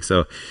carving.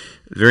 So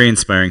very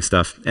inspiring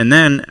stuff. And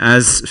then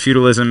as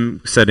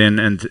feudalism set in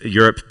and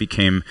Europe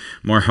became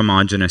more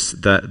homogenous,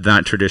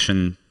 that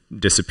tradition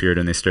disappeared,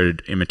 and they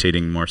started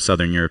imitating more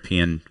Southern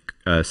European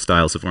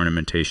styles of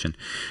ornamentation.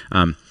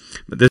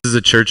 But this is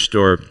a church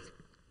door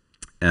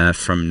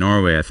from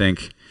Norway, I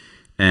think,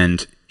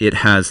 and it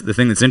has, the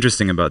thing that's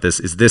interesting about this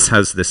is this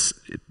has this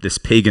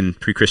pagan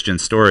pre-Christian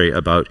story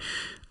about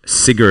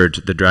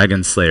Sigurd the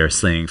dragon slayer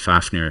slaying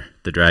Fafnir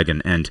the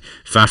dragon, and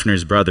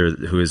Fafnir's brother,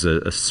 who is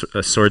a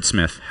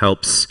swordsmith,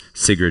 helps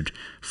Sigurd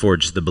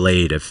forge the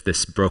blade of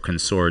this broken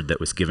sword that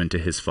was given to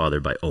his father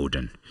by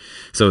Odin.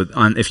 So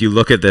if you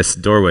look at this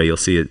doorway, you'll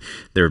see it.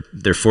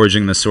 They're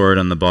forging the sword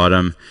on the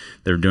bottom.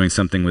 They're doing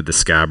something with the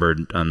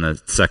scabbard on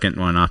the second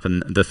one up,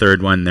 and the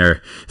third one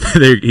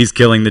he's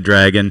killing the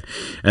dragon,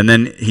 and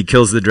then he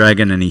kills the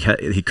dragon and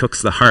he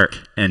cooks the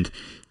heart, and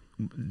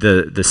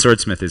the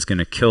swordsmith is going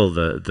to kill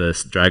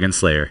the dragon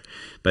slayer.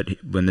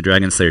 But when the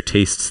dragon slayer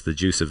tastes the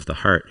juice of the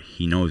heart,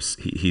 he knows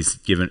he's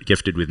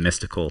gifted with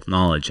mystical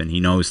knowledge, and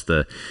he knows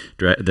that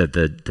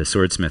the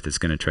swordsmith is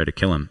going to try to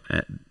kill him,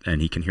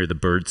 and he can hear the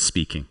birds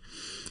speaking,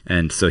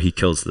 and so he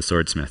kills the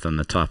swordsmith on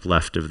the top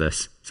left of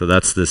this. So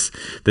that's this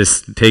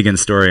pagan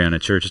story on a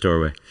church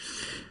doorway.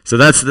 So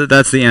that's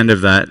the end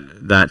of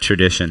that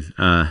tradition.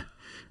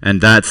 And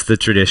that's the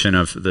tradition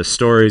of the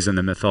stories and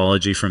the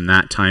mythology from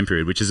that time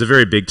period, which is a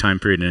very big time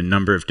period in a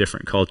number of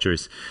different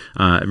cultures.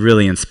 It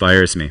really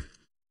inspires me.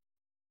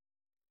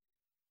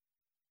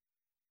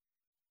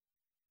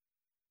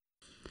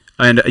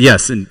 And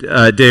yes, and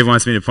Dave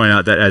wants me to point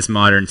out that as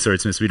modern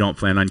swordsmiths, we don't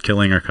plan on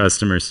killing our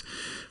customers,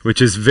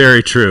 which is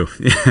very true.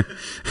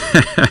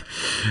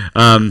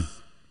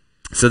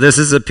 So this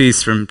is a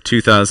piece from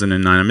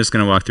 2009. I'm just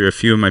going to walk through a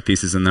few of my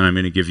pieces, and then I'm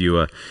going to give you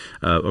a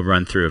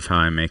run through of how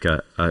I make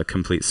a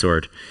complete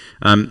sword.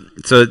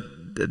 So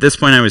at this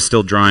point, I was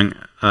still drawing.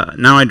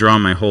 Now I draw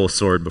my whole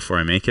sword before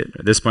I make it.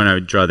 At this point, I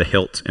would draw the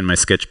hilt in my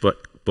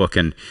sketchbook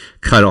and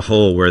cut a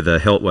hole where the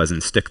hilt was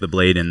and stick the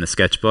blade in the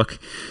sketchbook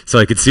so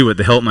I could see what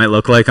the hilt might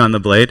look like on the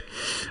blade.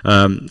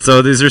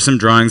 So these are some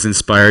drawings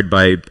inspired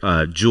by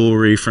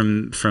jewelry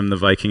from the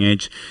Viking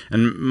Age.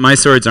 And my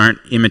swords aren't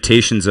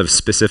imitations of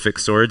specific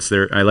swords.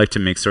 I like to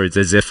make swords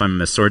as if I'm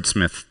a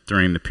swordsmith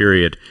during the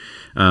period.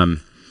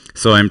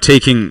 So I'm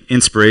taking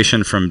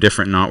inspiration from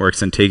different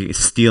knotworks and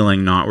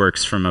stealing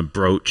knotworks from a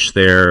brooch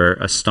there,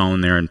 a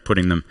stone there, and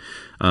putting them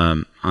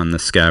on the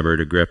scabbard,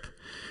 a grip.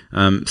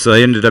 So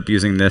I ended up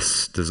using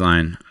this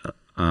design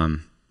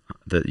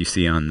that you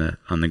see on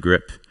the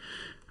grip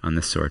on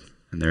this sword,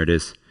 and there it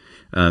is.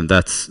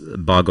 That's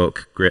bog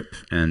oak grip,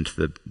 and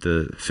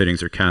the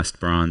fittings are cast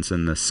bronze,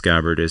 and the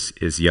scabbard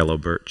is yellow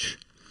birch.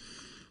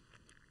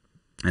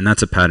 And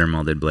that's a pattern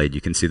molded blade.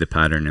 You can see the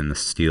pattern in the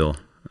steel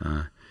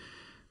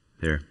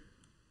there.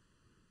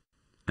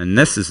 And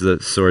this is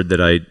the sword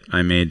that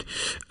I made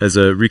as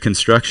a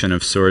reconstruction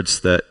of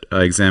swords that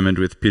I examined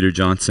with Peter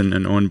Johnson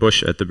and Owen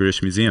Bush at the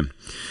British Museum.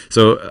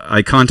 So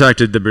I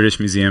contacted the British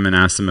Museum and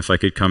asked them if I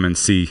could come and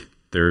see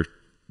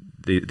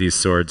these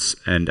swords,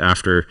 and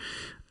after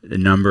a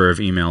number of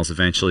emails,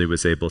 eventually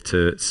was able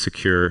to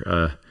secure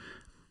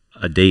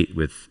a date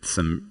with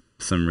some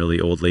really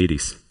old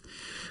ladies.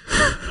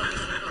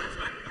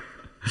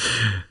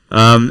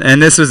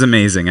 And this was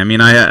amazing. I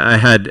mean, I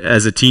had,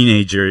 as a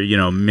teenager,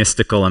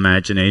 mystical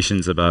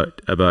imaginations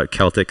about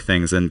Celtic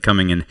things, and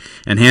coming in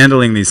and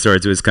handling these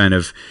swords was kind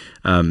of,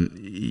 a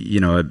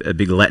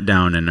big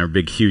letdown and a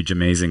big, huge,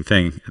 amazing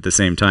thing at the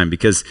same time,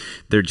 because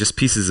they're just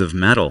pieces of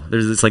metal.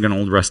 It's like an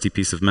old rusty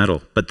piece of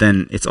metal, but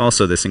then it's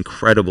also this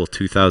incredible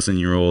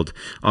 2,000-year-old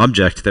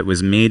object that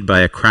was made by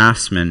a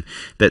craftsman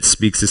that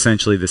speaks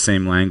essentially the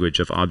same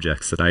language of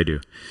objects that I do.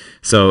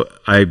 So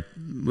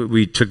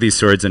we took these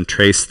swords and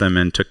traced them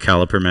and took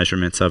caliper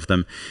measurements of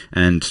them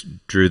and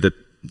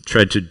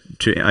tried to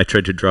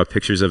draw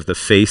pictures of the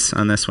face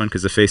on this one,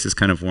 because the face is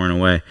kind of worn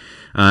away.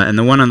 And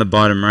the one on the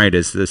bottom right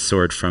is this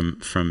sword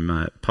from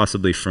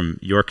possibly from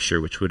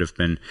Yorkshire, which would have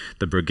been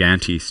the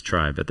Brigantes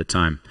tribe at the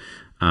time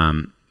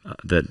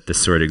that the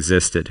sword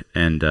existed.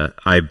 And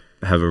I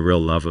have a real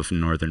love of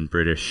Northern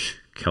British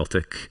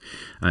Celtic,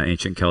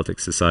 ancient Celtic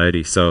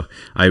society. So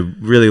I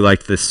really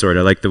liked this sword.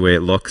 I like the way it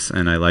looks,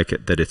 and I like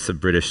it that it's a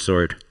British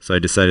sword. So I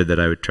decided that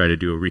I would try to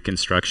do a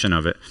reconstruction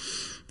of it.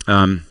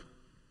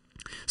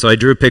 So I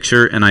drew a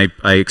picture, and I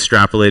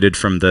extrapolated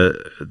from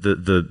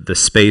the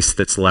space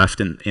that's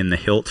left in the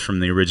hilt from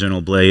the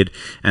original blade,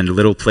 and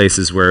little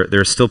places where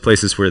there are still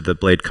places where the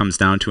blade comes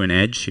down to an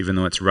edge, even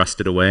though it's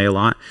rusted away a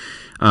lot.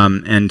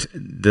 And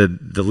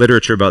the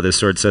literature about this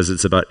sword says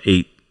it's about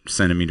 8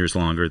 centimeters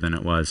longer than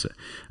it was.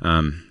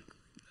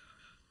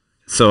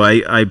 So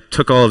I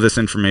took all of this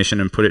information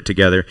and put it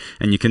together,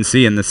 and you can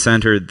see in the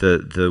center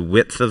the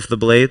width of the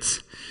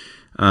blades.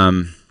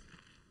 And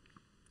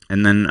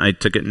then I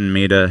took it and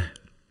made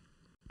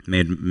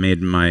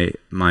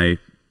my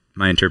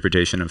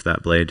interpretation of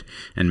that blade,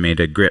 and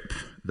made a grip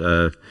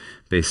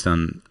based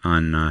on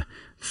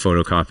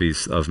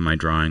photocopies of my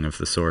drawing of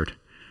the sword.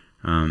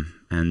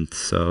 And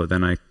so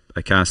then I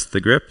cast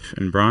the grip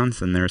in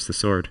bronze, and there's the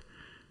sword.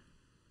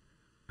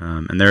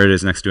 And there it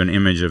is next to an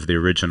image of the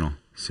original.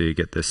 So you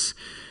get this.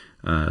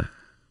 And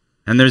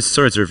there's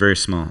swords are very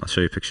small. I'll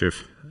show you a picture of.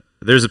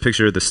 There's a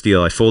picture of the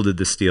steel. I folded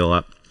the steel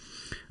up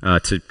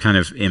to kind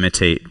of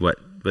imitate what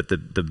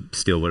the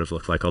steel would have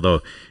looked like.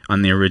 Although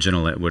on the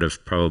original it would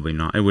have probably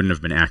not. It wouldn't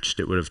have been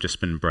etched. It would have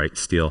just been bright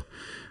steel.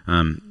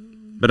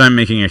 But I'm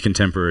making a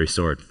contemporary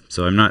sword,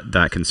 so I'm not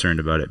that concerned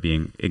about it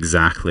being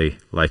exactly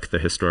like the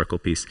historical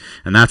piece.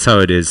 And that's how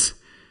it is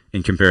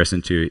in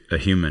comparison to a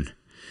human.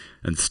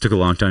 And it took a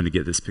long time to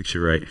get this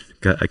picture right.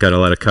 I got a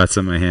lot of cuts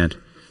on my hand.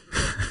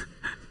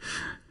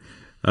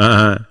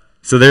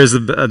 So there's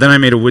then I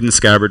made a wooden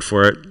scabbard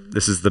for it.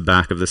 This is the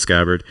back of the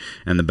scabbard,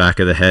 and the back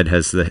of the head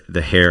has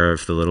the hair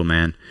of the little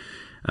man.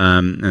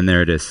 And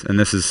there it is. And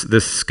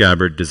this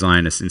scabbard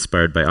design is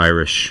inspired by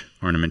Irish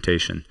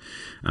ornamentation,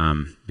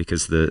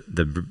 because the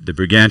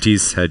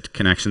Brigantes had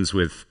connections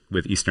with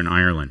Eastern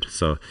Ireland.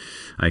 So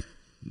I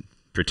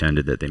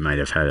pretended that they might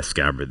have had a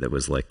scabbard that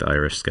was like the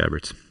Irish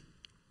scabbards.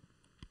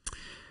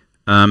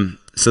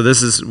 So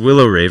this is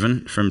Willow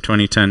Raven from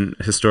 2010,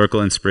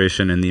 Historical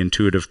Inspiration and the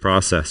Intuitive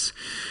Process.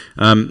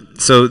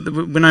 So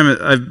when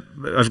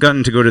I've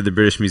gotten to go to the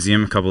British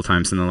Museum a couple of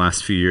times in the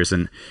last few years,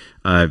 and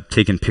I've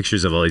taken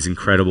pictures of all these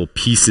incredible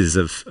pieces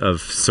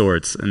of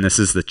swords. And this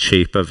is the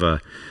shape of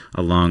a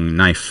long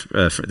knife.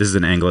 This is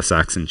an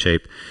Anglo-Saxon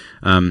shape.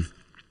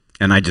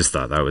 And I just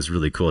thought that was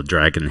really cool,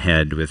 dragon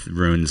head with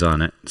runes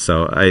on it.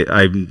 So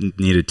I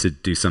needed to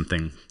do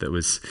something that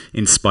was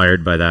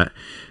inspired by that.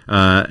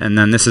 And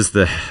then this is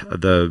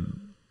the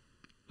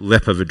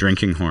lip of a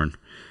drinking horn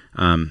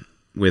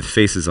with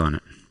faces on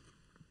it.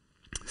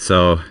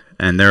 So,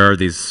 and there are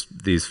these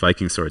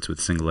Viking swords with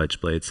single-edged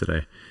blades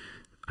that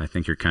I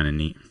think are kind of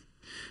neat.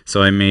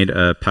 So I made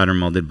a pattern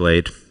molded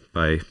blade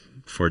by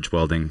forge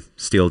welding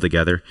steel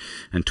together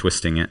and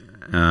twisting it.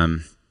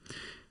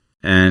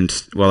 And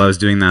while I was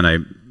doing that,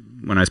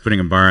 when I was putting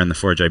a bar in the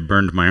forge, I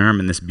burned my arm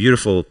in this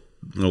beautiful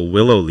little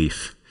willow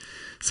leaf.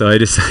 So I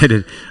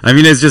decided, I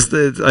mean, it's just,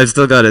 I've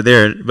still got it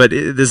there, but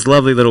this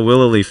lovely little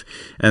willow leaf.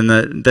 And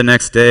the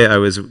next day I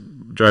was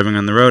driving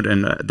on the road,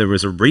 and there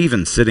was a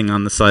raven sitting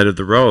on the side of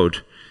the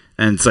road.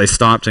 And so I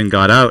stopped and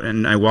got out,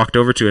 and I walked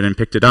over to it and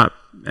picked it up.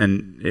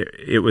 And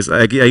it was,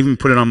 I even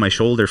put it on my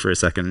shoulder for a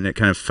second, and it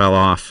kind of fell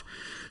off.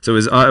 So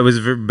I was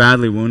very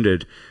badly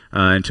wounded.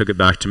 And took it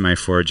back to my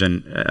forge,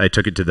 and I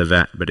took it to the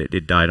vet, but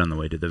it died on the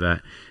way to the vet,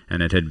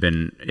 and it had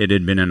been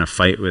in a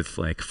fight with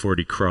like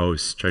 40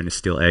 crows trying to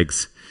steal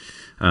eggs.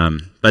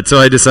 But so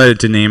I decided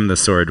to name the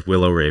sword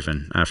Willow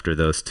Raven after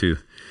those two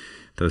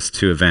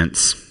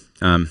events.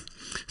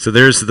 So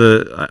there's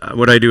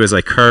what I do is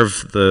I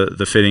carve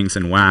the fittings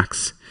in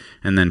wax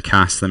and then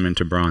cast them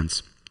into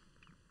bronze.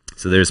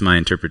 So there's my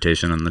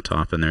interpretation on the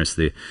top, and there's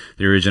the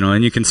original.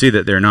 And you can see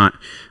that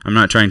I'm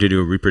not trying to do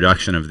a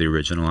reproduction of the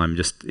original. I'm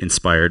just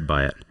inspired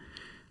by it.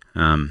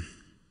 And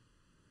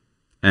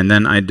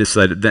then I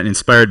decided that,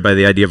 inspired by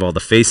the idea of all the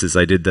faces,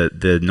 I did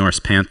the Norse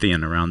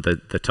pantheon around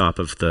the top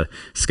of the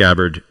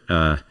scabbard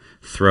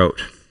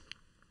throat.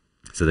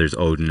 So there's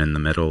Odin in the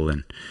middle,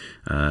 and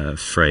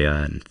Freya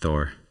and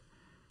Thor.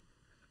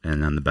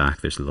 And on the back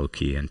there's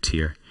Loki and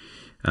Tyr.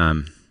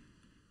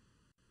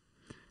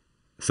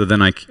 So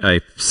then I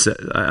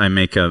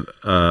make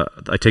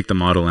I take the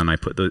model and I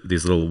put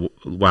these little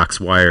wax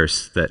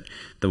wires that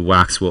the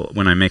wax will,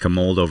 when I make a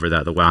mold over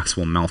that, the wax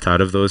will melt out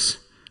of those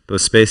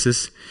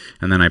spaces,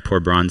 and then I pour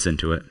bronze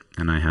into it,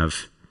 and I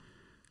have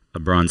a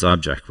bronze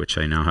object, which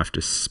I now have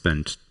to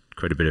spend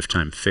quite a bit of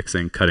time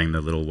fixing, cutting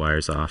the little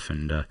wires off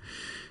and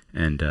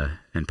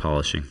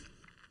polishing.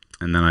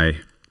 And then I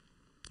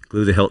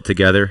glue the hilt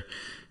together,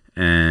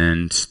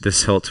 and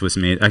this hilt was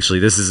made, actually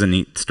this is a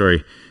neat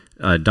story.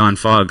 Don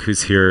Fogg,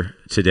 who's here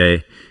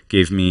today,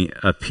 gave me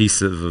a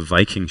piece of a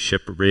Viking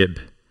ship rib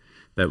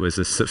that was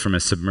from a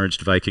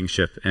submerged Viking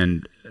ship,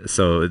 and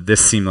so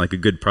this seemed like a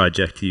good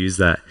project to use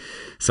that.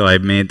 So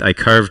I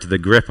carved the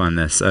grip on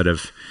this out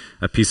of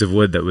a piece of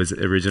wood that was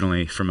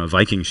originally from a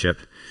Viking ship.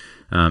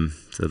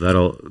 So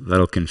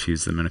that'll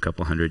confuse them in a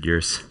couple 100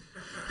 years.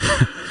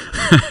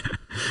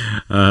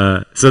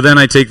 So then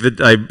I take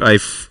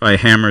I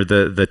hammer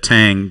the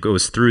tang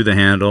goes through the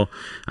handle.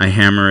 I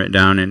hammer it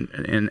down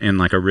in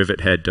like a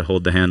rivet head to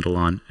hold the handle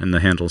on, and the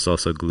handle's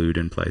also glued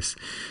in place.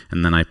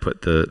 And then I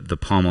put the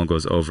pommel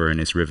goes over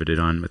and is riveted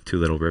on with 2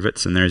 little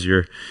rivets. And there's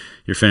your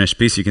finished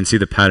piece. You can see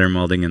the pattern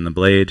molding in the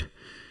blade,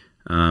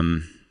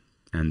 and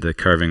the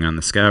carving on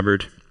the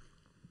scabbard.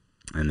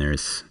 And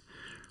there's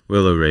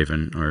Willow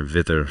Raven, or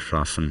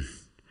Vidderraffen.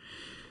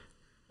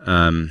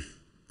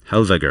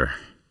 Helveger.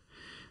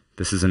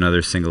 This is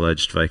another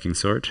single-edged Viking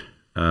sword.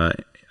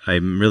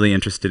 I'm really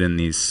interested in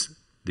these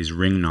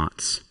ring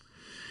knots.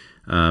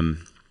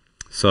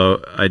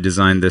 So I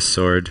designed this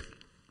sword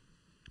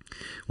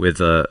with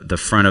the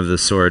front of the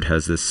sword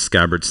has this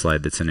scabbard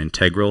slide that's an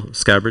integral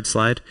scabbard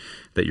slide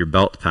that your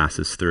belt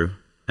passes through.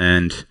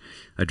 And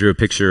I drew a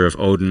picture of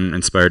Odin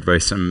inspired by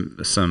some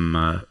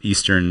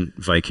Eastern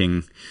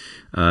Viking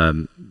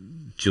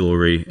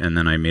jewelry, and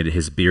then I made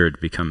his beard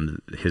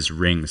become his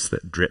rings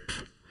that drip.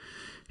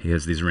 He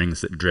has these rings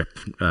that drip.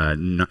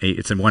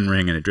 It's in one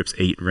ring, and it drips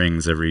 8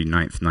 rings every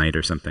 9th night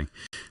or something.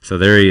 So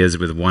there he is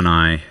with one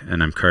eye,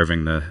 and I'm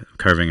carving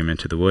him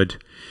into the wood.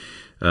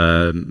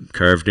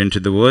 Carved into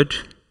the wood.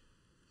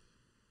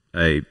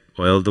 I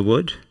oiled the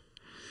wood.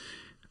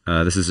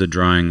 This is a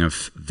drawing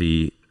of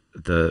the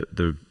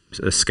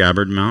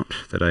scabbard mount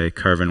that I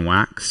carve in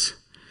wax,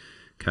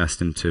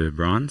 cast into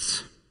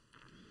bronze.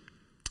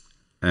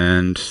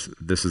 And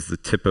this is the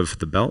tip of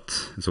the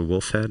belt. It's a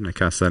wolf head, and I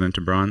cast that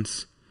into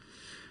bronze.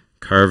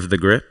 Carve the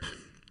grip.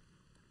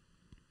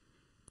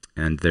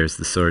 And there's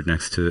the sword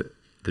next to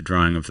the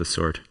drawing of the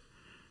sword.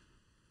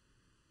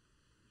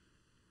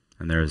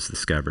 And there's the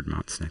scabbard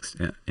mounts next,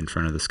 in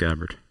front of the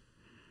scabbard.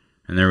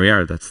 And there we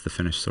are. That's the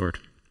finished sword.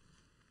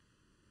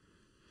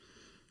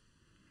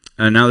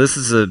 Now this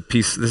is a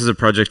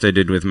project I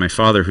did with my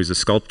father, who's a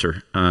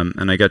sculptor,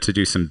 and I got to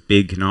do some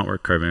big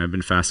knotwork carving. I've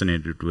been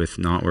fascinated with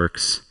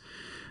knotworks.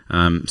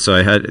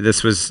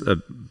 This was a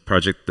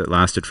project that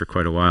lasted for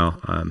quite a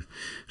while,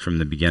 from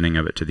the beginning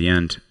of it to the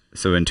end.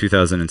 So in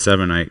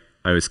 2007,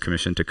 I was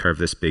commissioned to carve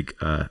this big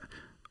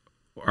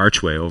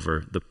archway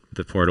over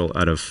the portal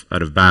out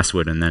of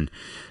basswood, and then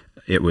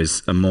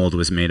a mold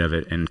was made of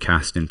it and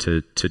cast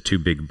into 2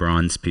 big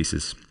bronze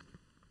pieces.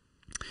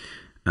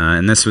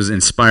 And this was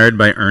inspired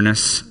by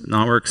Ernest's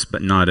knotworks,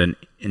 but not an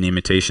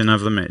imitation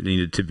of them. It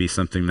needed to be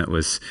something that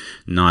was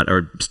not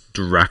a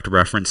direct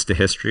reference to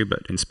history,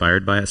 but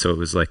inspired by it. So it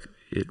was like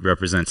it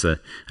represents an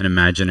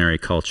imaginary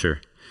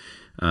culture.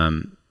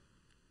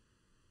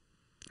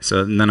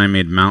 So then I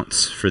made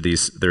mounts for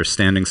these. There are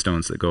standing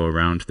stones that go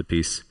around the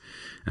piece,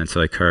 and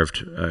so I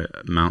carved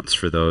mounts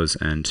for those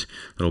and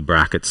little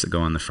brackets that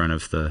go on the front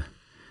of the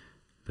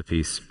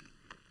piece.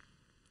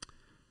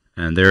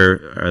 And there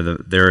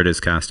it is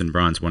cast in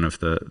bronze, one of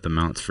the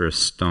mounts for a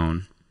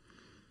stone.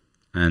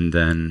 And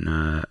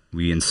then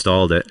we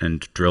installed it and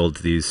drilled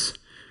these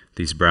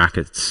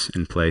brackets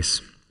in place.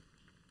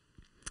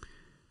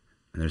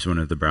 And there's one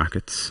of the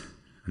brackets,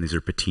 and these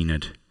are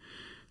patinaed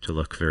to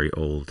look very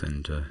old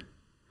and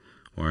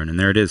worn. And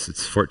there it is.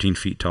 It's 14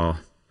 feet tall,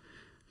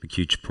 a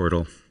huge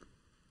portal.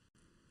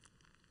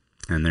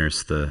 And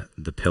there's the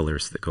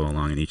pillars that go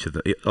along in each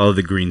of all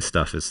the green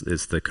stuff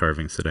is the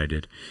carvings that I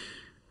did.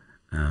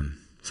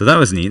 So that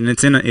was neat, and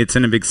it's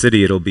in a big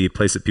city. It'll be a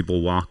place that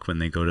people walk when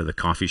they go to the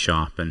coffee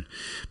shop, and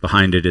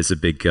behind it is a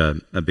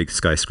big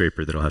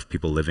skyscraper that'll have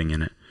people living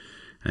in it.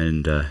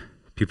 And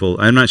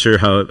I'm not sure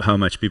how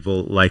much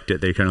people liked it.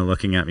 They're kind of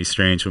looking at me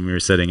strange when we were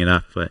setting it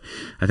up, but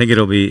I think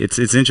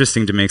it's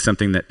interesting to make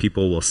something that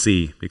people will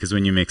see, because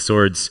when you make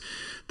swords,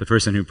 the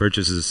person who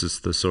purchases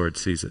the sword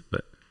sees it,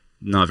 but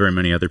not very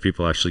many other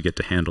people actually get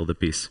to handle the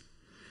piece.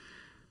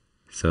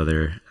 So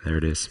there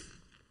it is.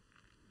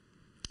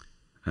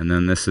 And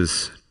then this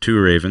is 2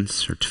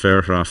 ravens, or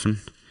Tverraffen.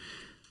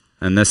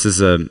 And this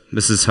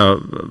is how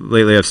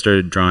lately I've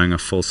started drawing a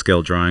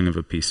full-scale drawing of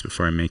a piece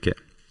before I make it,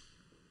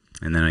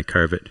 and then I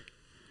carve it.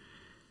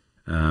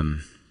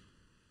 And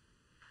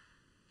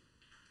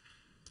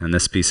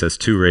this piece has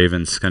 2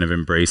 ravens kind of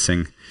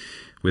embracing,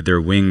 with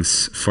their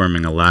wings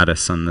forming a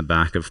lattice on the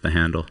back of the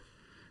handle,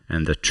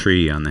 and the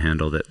tree on the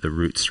handle that the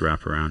roots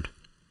wrap around.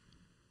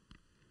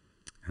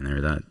 And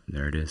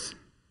there it is.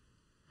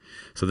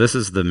 So this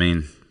is the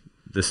main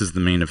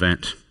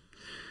event.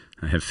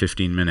 I have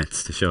 15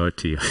 minutes to show it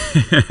to you.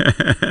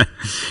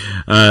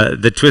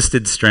 The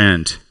twisted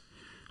strand.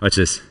 Watch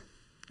this.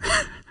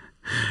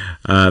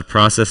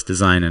 Process,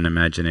 design, and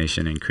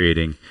imagination in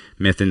creating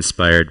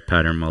myth-inspired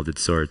pattern-molded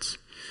swords.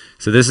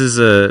 So this is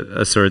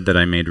a sword that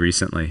I made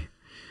recently,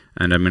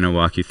 and I'm going to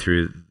walk you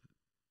through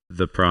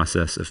the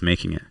process of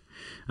making it.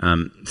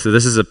 So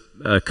this is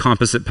a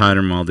composite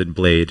pattern-molded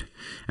blade,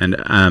 and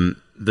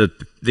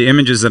the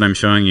images that I'm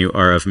showing you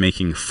are of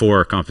making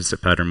 4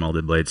 composite pattern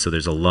molded blades, so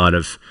there's a lot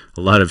of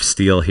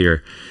steel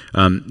here.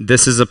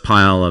 This is a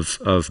pile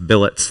of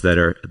billets that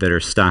are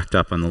stacked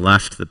up on the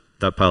left.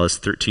 That pile is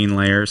 13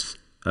 layers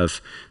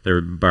of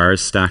their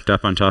bars stacked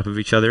up on top of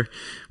each other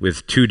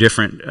with 2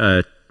 different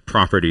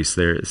properties.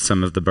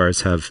 Some of the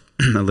bars have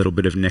a little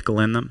bit of nickel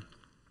in them,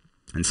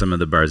 and some of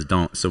the bars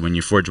don't. So when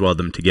you forge weld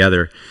them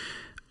together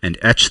and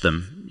etch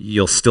them,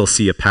 you'll still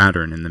see a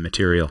pattern in the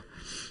material.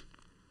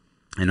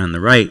 And on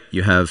the right,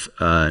 you have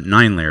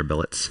 9-layer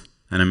billets.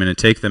 And I'm going to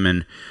take them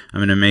and I'm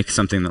going to make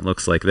something that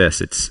looks like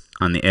this. It's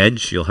on the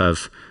edge, you'll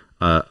have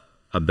a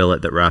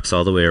billet that wraps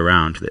all the way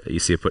around. You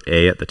see I put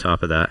A at the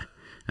top of that.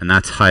 And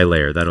that's high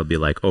layer. That'll be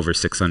like over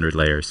 600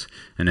 layers.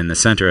 And in the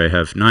center, I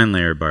have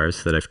 9-layer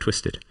bars that I've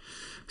twisted.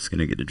 Just going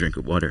to get a drink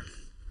of water.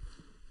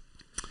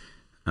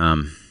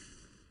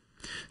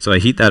 So I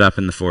heat that up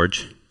in the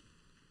forge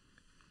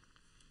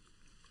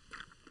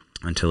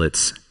until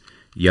it's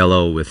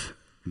yellow with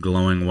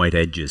glowing white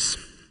edges.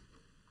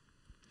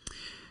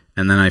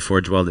 And then I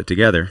forge weld it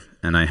together,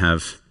 and I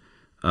have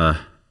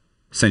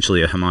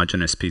essentially a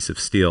homogeneous piece of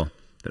steel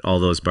that all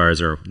those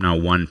bars are now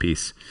one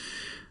piece.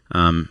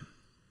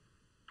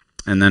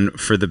 And then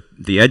for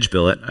the edge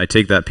billet, I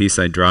take that piece,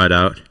 I draw it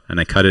out,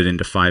 and I cut it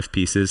into 5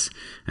 pieces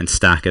and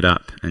stack it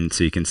up. And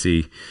so you can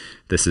see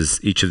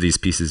each of these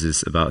pieces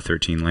is about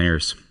 13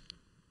 layers.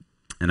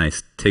 And I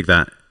take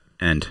that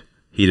and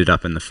heat it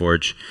up in the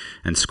forge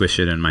and squish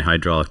it in my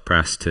hydraulic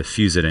press to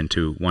fuse it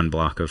into one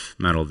block of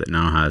metal that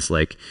now has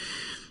like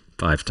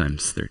 5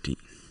 times 13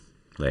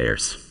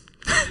 layers.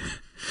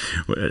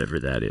 Whatever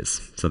that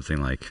is. Something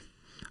like,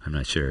 I'm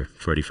not sure,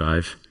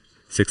 45?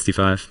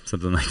 65,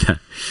 something like that.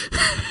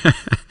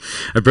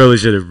 I probably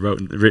should have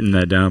written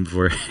that down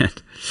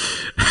beforehand.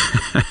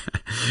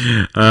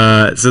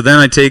 So then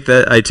I take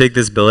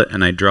this billet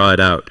and I draw it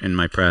out in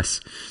my press.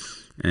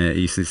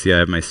 You can see I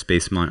have my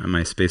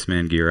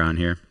spaceman gear on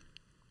here.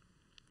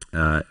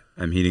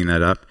 I'm heating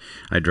that up.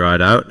 I draw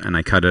it out and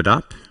I cut it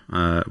up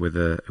with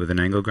an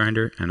angle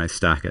grinder and I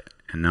stack it.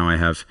 And now I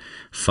have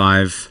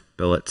 5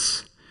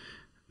 billets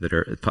that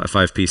are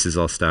 5 pieces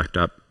all stacked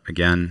up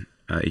again.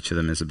 Each of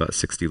them is about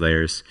 60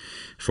 layers.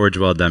 Forge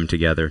weld them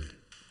together,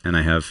 and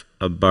I have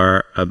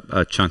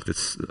a chunk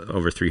that's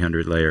over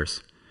 300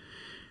 layers.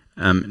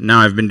 Now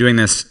I've been doing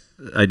this.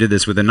 I did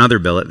this with another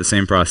billet, the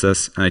same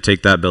process, and I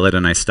take that billet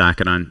and I stack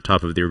it on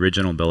top of the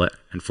original billet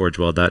and forge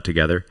weld that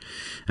together,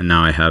 and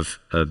now I have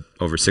a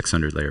over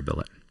 600 layer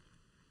billet.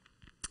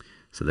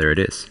 So there it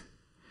is.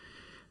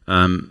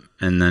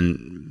 And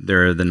then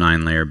there are the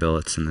 9-layer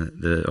billets and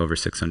the over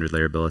 600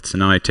 layer billets. So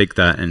now I take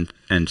that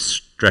and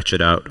stretch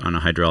it out on a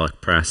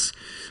hydraulic press.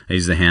 I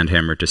use the hand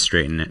hammer to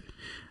straighten it.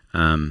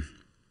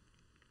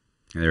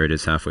 There it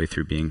is, halfway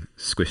through being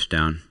squished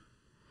down.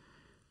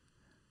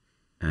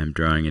 I'm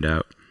drawing it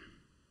out.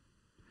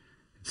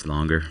 It's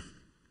longer.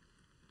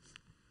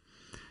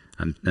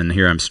 And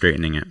here I'm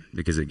straightening it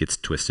because it gets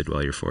twisted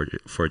while you're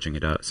forging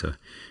it out. So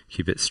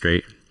keep it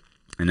straight.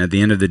 And at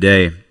the end of the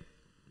day,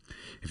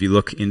 if you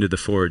look into the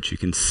forge, you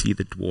can see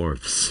the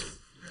dwarves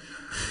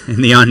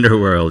in the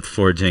underworld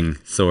forging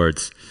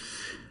swords.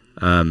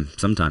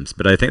 Sometimes.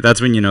 But I think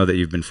that's when you know that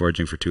you've been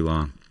forging for too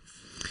long.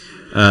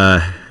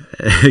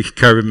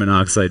 Carbon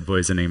monoxide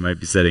poisoning might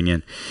be setting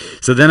in.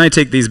 So then I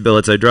take these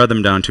billets, I draw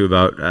them down to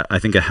about, I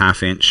think, a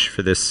 1/2 inch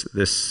for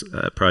this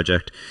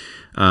project.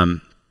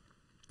 And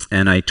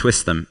I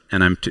twist them.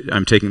 And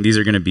I'm taking, these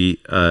are going to be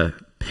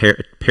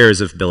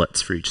pairs of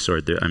billets for each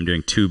sword. I'm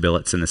doing 2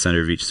 billets in the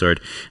center of each sword,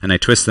 and I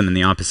twist them in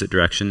the opposite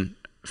direction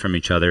from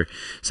each other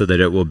so that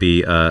it will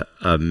be a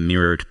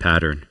mirrored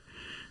pattern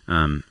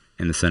in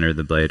the center of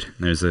the blade.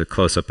 There's a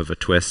close-up of a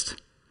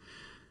twist,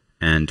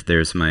 and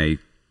there's my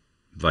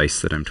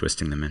vise that I'm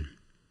twisting them in.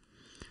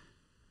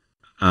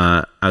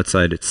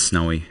 Outside it's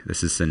snowy.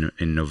 This is in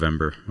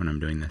November when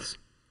I'm doing this.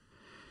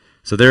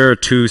 So there are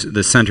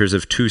the centers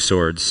of 2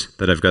 swords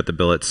that I've got the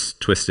billets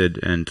twisted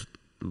and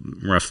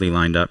roughly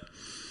lined up.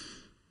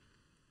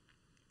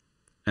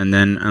 And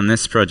then on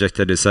this project,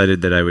 I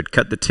decided that I would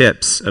cut the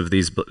tips of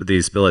these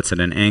billets at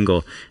an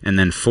angle and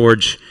then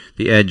forge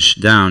the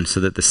edge down so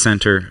that the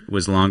center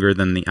was longer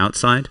than the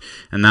outside.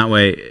 And that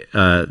way,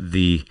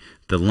 the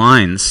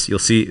lines, you'll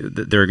see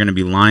that there are going to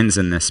be lines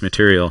in this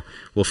material,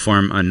 will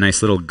form a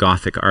nice little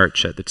Gothic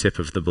arch at the tip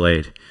of the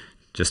blade,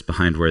 just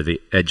behind where the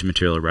edge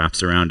material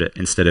wraps around it,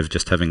 instead of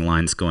just having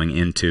lines going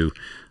into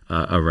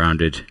a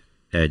rounded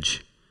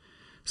edge.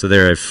 So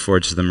there I've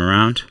forged them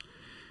around.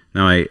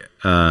 Now I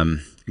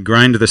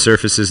grind the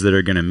surfaces that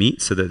are going to meet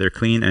so that they're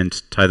clean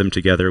and tie them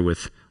together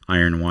with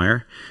iron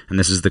wire. And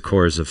this is the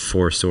cores of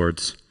 4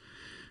 swords.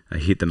 I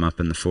heat them up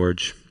in the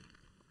forge.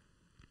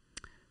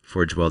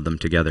 Forge weld them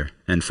together.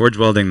 And forge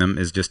welding them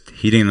is just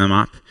heating them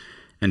up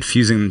and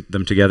fusing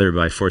them together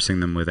by forcing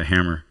them with a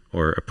hammer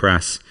or a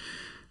press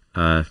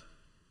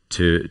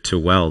to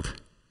weld.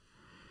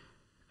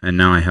 And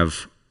now I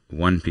have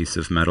one piece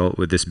of metal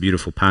with this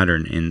beautiful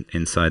pattern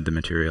inside the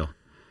material.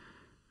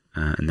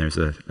 And there's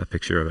a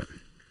picture of it.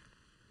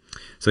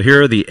 So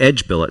here are the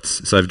edge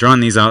billets. So I've drawn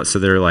these out so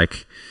they're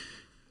like,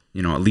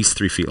 at least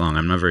 3 feet long.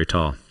 I'm not very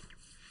tall.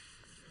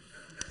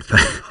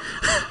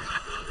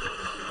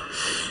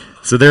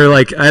 So they're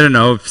like, I don't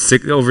know,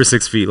 over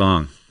 6 feet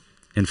long,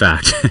 in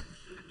fact.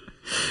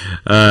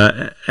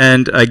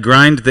 And I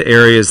grind the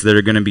areas that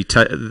are going to be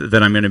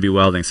that I'm going to be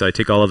welding. So I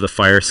take all of the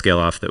fire scale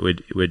off that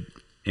would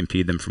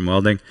impede them from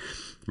welding,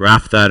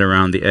 wrap that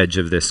around the edge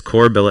of this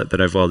core billet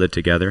that I've welded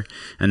together,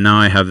 and now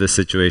I have this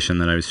situation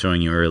that I was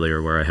showing you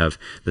earlier where I have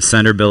the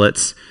center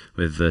billets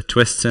with the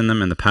twists in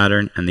them and the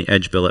pattern, and the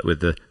edge billet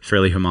with the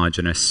fairly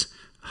homogeneous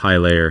high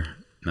layer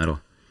metal.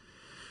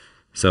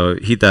 So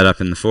heat that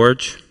up in the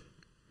forge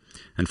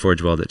and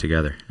forge weld it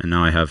together, and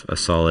now I have a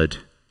solid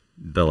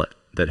billet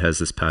that has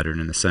this pattern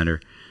in the center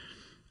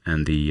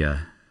and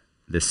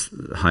this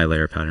high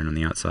layer pattern on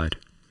the outside.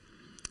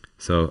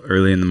 So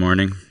early in the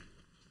morning,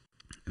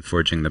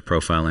 forging the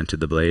profile into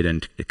the blade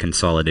and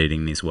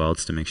consolidating these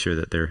welds to make sure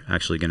that they're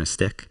actually going to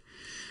stick.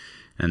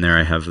 And there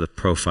I have the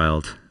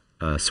profiled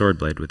sword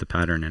blade with the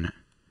pattern in it.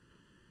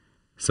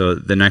 So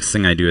the next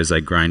thing I do is I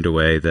grind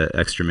away the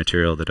extra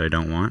material that I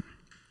don't want,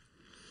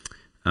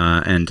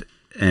 and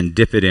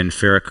dip it in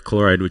ferric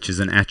chloride, which is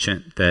an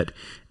etchant that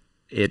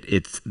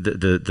it's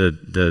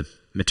the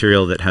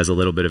material that has a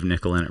little bit of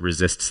nickel in it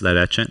resists that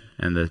etchant,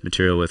 and the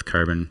material with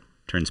carbon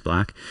turns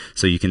black.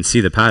 So you can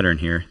see the pattern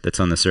here that's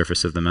on the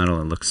surface of the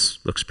metal. It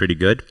looks pretty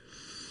good.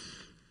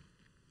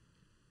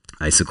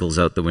 Icicles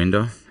out the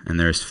window, and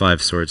there's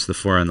 5 swords. The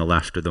 4 on the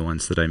left are the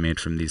ones that I made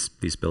from these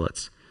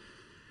billets.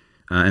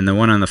 And the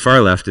one on the far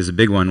left is a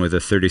big one with a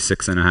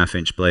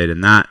 36.5-inch blade,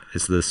 and that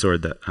is the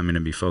sword that I'm going to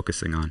be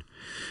focusing on.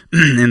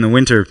 In the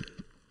winter,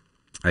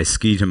 I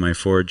ski to my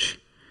forge,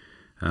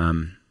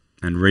 and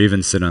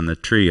ravens sit on the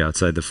tree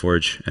outside the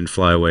forge and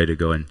fly away to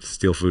go and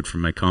steal food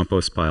from my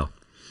compost pile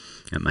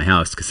at my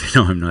house because they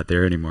know I'm not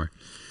there anymore.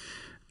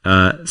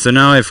 So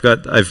now I've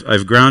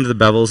ground the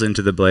bevels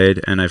into the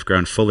blade, and I've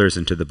ground fullers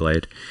into the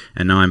blade,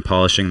 and now I'm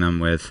polishing them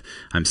with,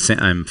 I'm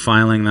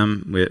filing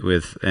them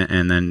with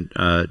and then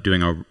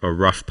doing a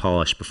rough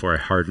polish before I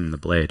harden the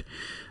blade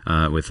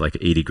with like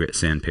 80 grit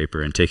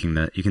sandpaper, and taking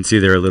the, you can see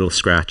there are little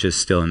scratches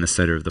still in the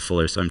center of the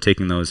fuller, so I'm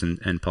taking those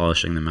and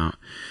polishing them out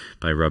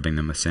by rubbing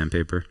them with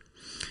sandpaper.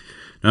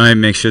 Now I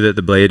make sure that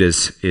the blade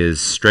is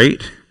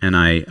straight, and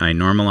I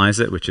normalize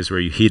it, which is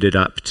where you heat it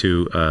up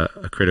to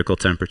a critical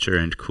temperature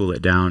and cool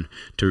it down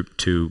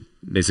to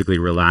basically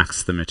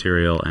relax the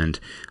material and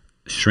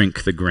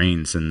shrink the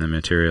grains in the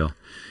material,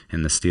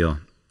 in the steel.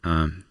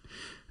 And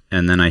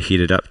then I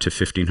heat it up to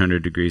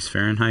 1500 degrees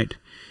Fahrenheit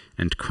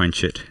and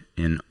quench it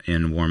in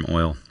warm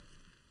oil.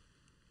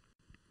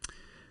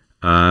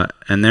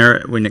 And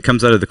there, when it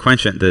comes out of the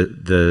quenchant,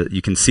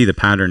 you can see the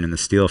pattern in the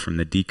steel from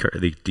the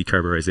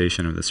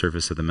decarburization of the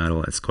surface of the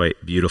metal. It's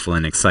quite beautiful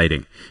and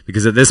exciting,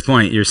 because at this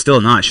point you're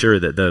still not sure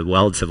that the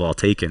welds have all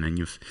taken, and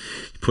you've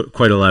put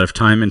quite a lot of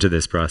time into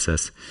this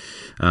process.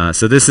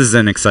 So this is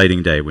an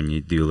exciting day when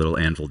you do a little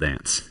anvil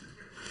dance.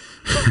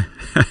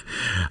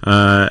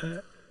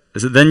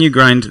 So then you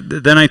grind.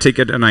 Then I take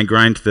it and I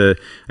grind the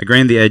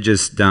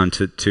edges down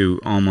to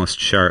almost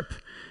sharp.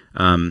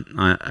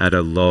 At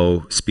a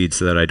low speed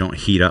so that I don't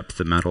heat up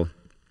the metal.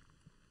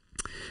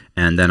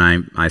 And then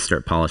I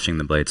start polishing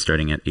the blade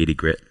starting at 80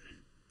 grit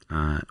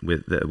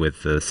with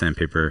the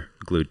sandpaper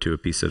glued to a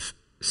piece of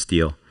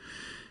steel,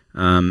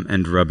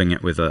 and rubbing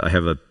it with I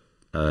have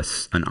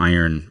an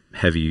iron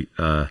heavy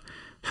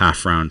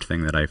half round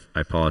thing that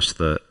I polish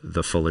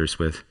the fullers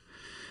with.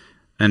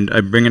 And I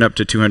bring it up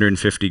to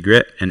 250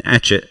 grit and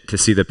etch it to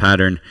see the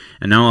pattern.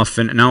 And now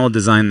I'll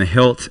design the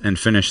hilt and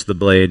finish the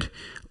blade.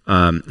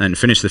 And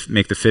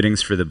make the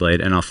fittings for the blade,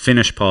 and I'll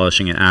finish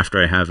polishing it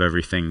after I have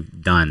everything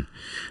done.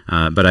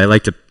 But I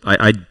like to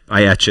I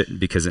etch it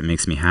because it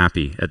makes me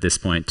happy at this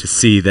point to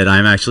see that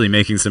I'm actually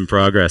making some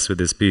progress with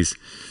this piece.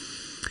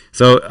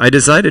 So I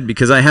decided,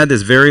 because I had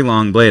this very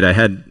long blade, I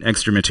had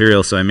extra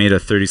material, so I made a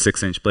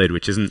 36-inch blade,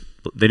 which isn't,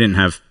 they didn't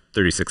have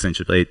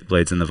 36-inch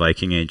blades in the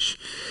Viking Age.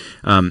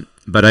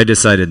 But I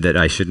decided that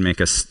I should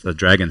make a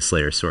dragon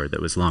slayer sword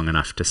that was long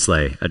enough to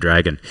slay a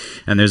dragon.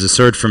 And there's a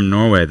sword from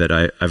Norway that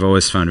I've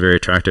always found very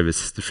attractive.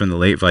 It's from the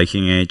late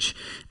Viking Age,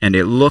 and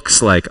it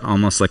looks like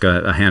almost like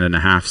a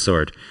hand-and-a-half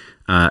sword.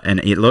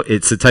 And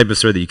it's the type of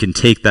sword that you can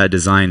take that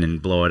design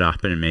and blow it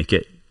up and make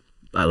it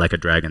like a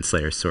dragon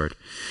slayer sword.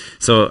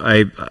 So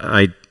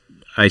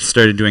I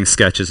started doing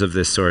sketches of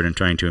this sword and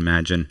trying to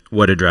imagine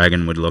what a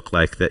dragon would look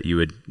like that you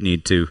would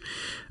need to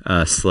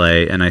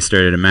slay. And I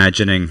started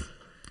imagining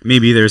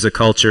maybe there's a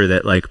culture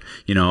that, like,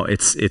 you know,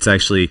 it's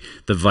actually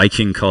the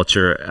Viking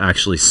culture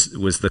actually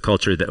was the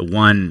culture that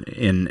won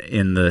in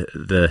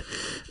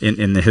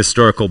the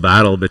historical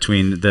battle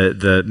between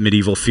the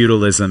medieval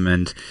feudalism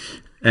and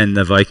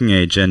the Viking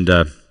Age. And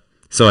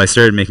so I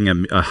started making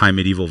a high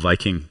medieval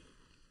Viking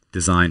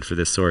design for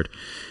this sword,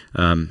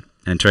 and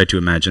tried to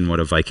imagine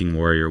what a Viking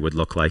warrior would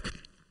look like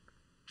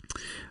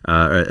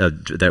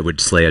that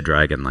would slay a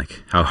dragon.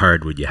 Like, how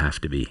hard would you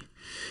have to be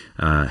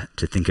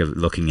to think of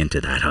looking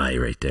into that eye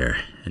right there?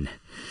 And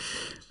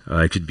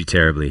it could be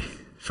terribly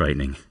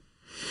frightening.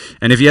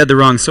 And if you had the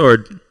wrong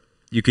sword,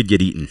 you could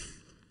get eaten.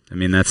 I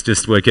mean, that's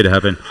just what could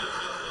happen,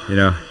 you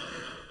know.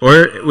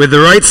 Or with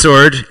the right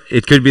sword,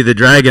 it could be the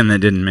dragon that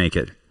didn't make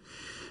it.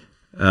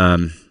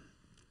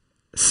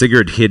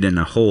 Sigurd hid in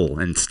a hole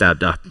and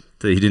stabbed up.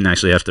 He didn't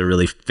actually have to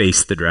really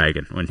face the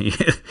dragon when he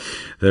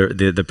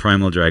the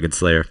primal dragon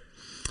slayer.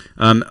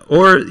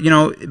 Or, you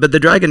know, but the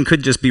dragon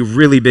could just be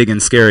really big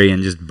and scary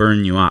and just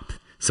burn you up.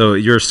 So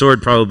your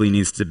sword probably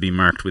needs to be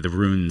marked with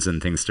runes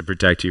and things to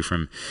protect you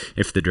from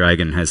if the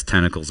dragon has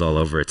tentacles all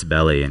over its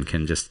belly and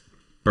can just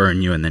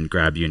burn you and then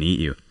grab you and eat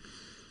you.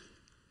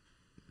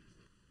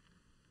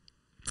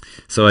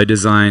 So I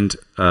designed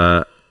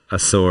a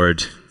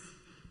sword.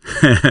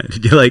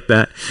 Did you like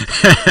that?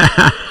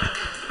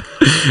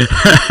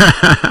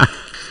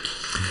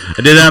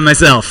 I did that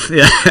myself.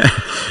 Yeah.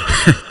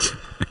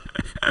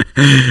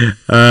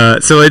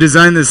 So I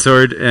designed this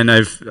sword, and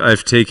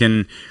I've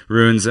taken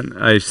runes, and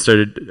I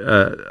started.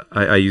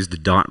 I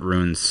used dot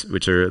runes,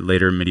 which are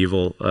later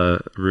medieval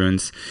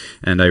runes,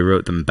 and I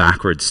wrote them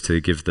backwards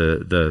to give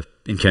the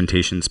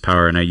incantations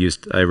power. And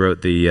I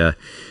wrote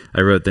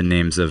the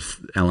names of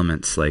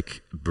elements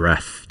like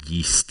breath,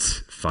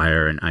 yeast,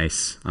 fire, and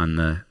ice on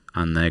the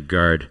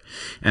guard.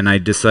 And I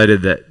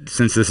decided that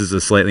since this is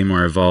a slightly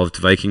more evolved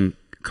Viking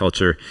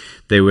culture,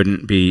 it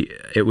wouldn't be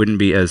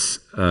as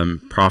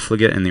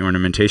profligate in the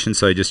ornamentation.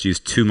 So I just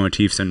used 2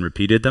 motifs and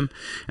repeated them.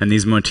 And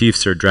these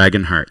motifs are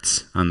dragon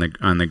hearts on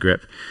the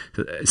grip.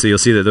 So you'll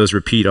see that those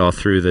repeat all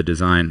through the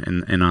design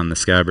and on the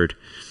scabbard.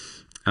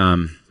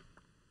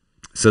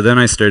 So then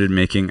I started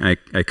making.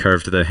 I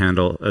carved the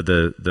handle,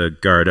 the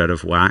guard out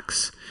of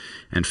wax,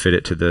 and fit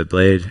it to the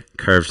blade.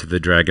 Carved the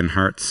dragon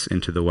hearts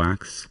into the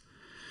wax.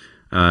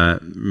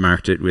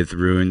 Marked it with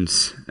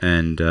runes,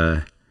 and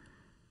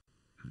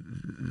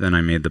then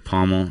I made the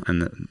pommel,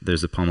 and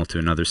there's a pommel to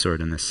another sword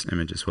in this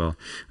image as well.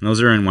 And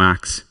those are in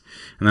wax.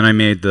 And then I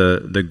made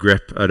the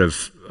grip out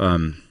of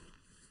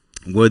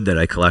wood that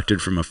I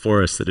collected from a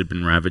forest that had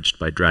been ravaged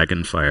by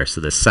dragon fire,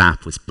 so the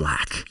sap was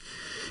black.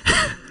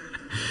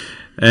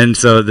 And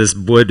so this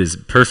wood is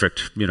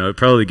perfect. It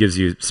probably gives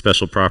you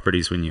special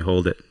properties when you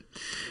hold it.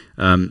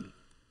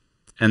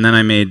 And then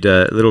I made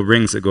little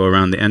rings that go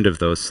around the end of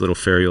those little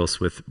ferrules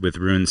with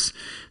runes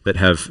that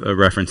have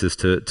references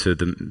to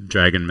the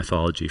dragon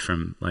mythology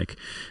from like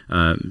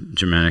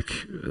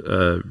Germanic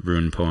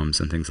rune poems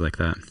and things like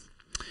that.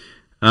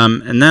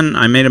 And then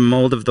I made a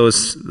mold of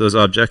those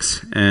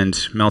objects and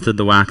melted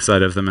the wax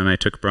out of them, and I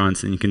took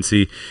bronze. And you can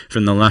see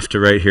from the left to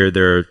right here,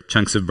 there are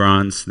chunks of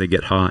bronze. They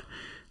get hot,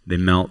 they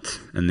melt,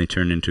 and they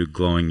turn into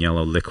glowing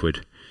yellow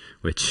liquid,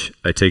 which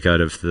I take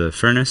out of the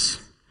furnace.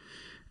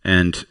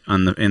 And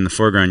in the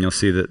foreground, you'll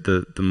see that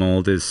the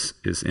mold is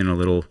in a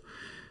little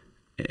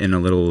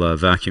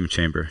vacuum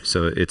chamber.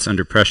 So it's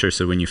under pressure.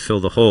 So when you fill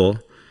the hole,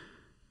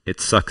 it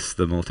sucks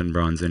the molten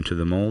bronze into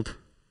the mold,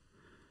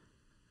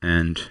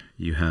 and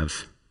you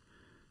have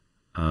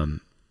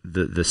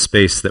the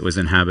space that was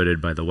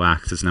inhabited by the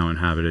wax is now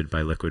inhabited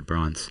by liquid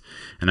bronze.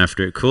 And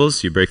after it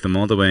cools, you break the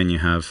mold away, and you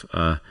have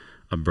a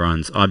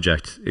bronze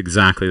object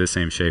exactly the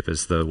same shape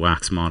as the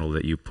wax model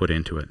that you put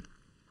into it.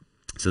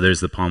 So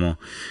there's the pommel.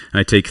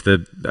 I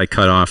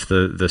cut off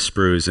the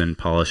sprues and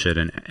polish it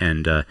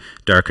and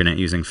darken it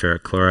using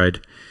ferric chloride.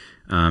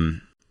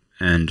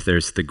 And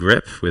there's the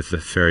grip with the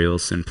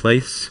ferrules in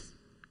place.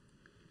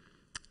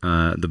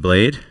 The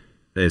blade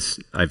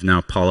I've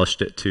now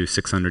polished it to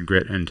 600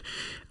 grit and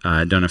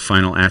done a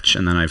final etch,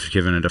 and then I've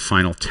given it a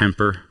final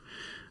temper.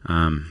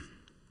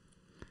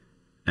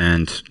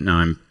 And now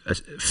I'm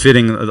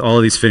fitting. All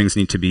of these fittings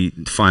need to be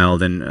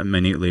filed and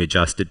minutely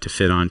adjusted to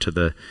fit onto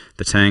the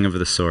tang of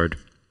the sword.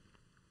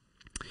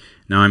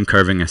 Now I'm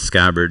carving a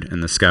scabbard,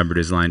 and the scabbard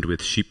is lined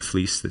with sheep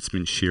fleece that's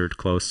been sheared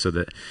close so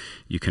that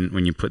you can,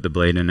 when you put the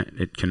blade in it,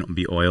 it can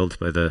be oiled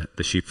by the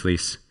sheep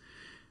fleece.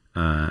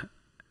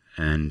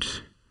 And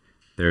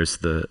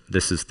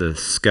this is the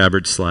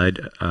scabbard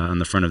slide on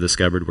the front of the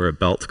scabbard where a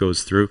belt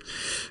goes through.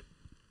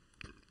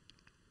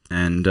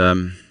 And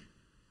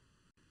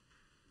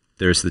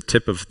there's the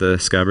tip of the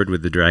scabbard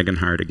with the dragon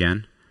heart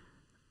again.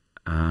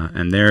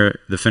 And there,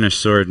 the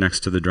finished sword next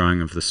to the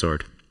drawing of the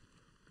sword.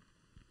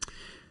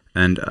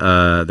 And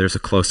there's a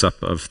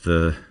close-up of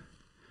the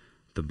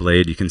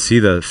blade. You can see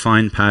the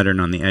fine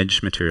pattern on the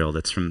edge material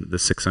that's from the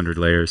 600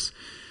 layers.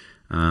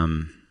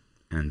 And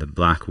the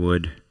black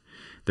wood.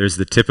 There's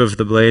the tip of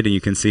the blade, and you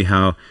can see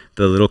how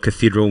the little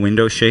cathedral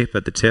window shape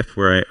at the tip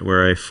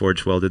where I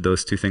forge welded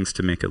those two things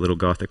to make a little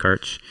Gothic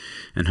arch,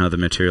 and how the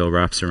material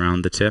wraps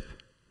around the tip.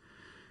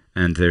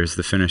 And there's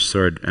the finished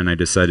sword, and I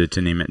decided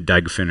to name it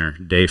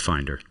Dagfinner, Day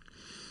Finder.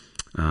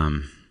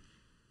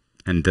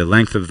 And the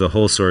length of the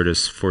whole sword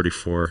is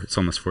 44, it's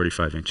almost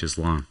 45 inches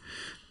long.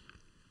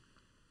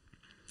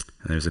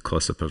 And there's a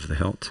close-up of the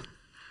hilt.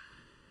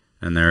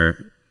 And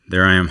there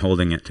I am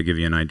holding it to give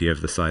you an idea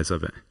of the size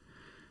of it.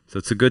 So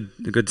it's a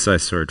good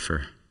sized sword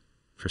for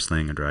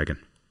slaying a dragon.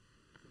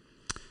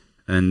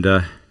 And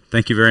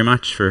thank you very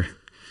much for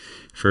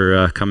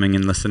coming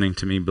and listening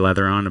to me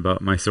blather on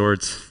about my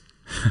swords.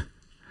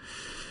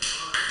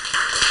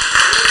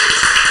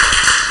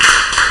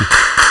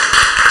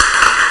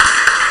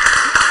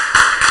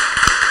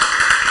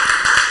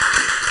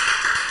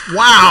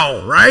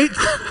 Wow, right?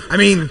 I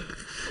mean,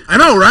 I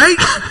know, right?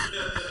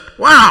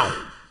 Wow.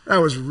 That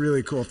was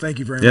really cool. Thank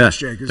you very much,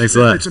 Jake. Thanks a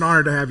lot. It's an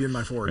honor to have you in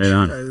my forge. Right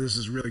on. This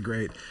is really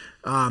great.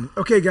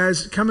 Okay,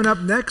 guys, coming up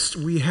next,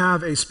 we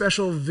have a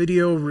special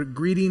video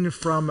greeting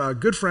from a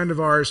good friend of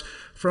ours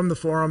from the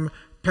forum,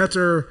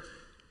 Petr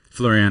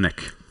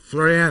Florianic.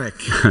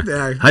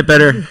 Hi,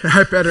 Peter.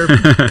 Hi, Peter.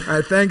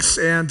 Thanks.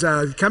 And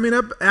coming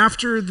up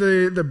after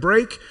the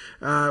break,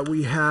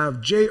 we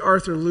have J.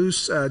 Arthur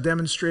Luce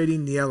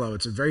demonstrating Niello.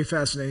 It's a very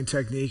fascinating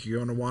technique. You're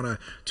going to want to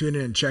tune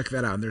in and check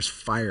that out. And there's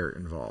fire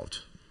involved.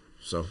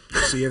 So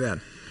see you then.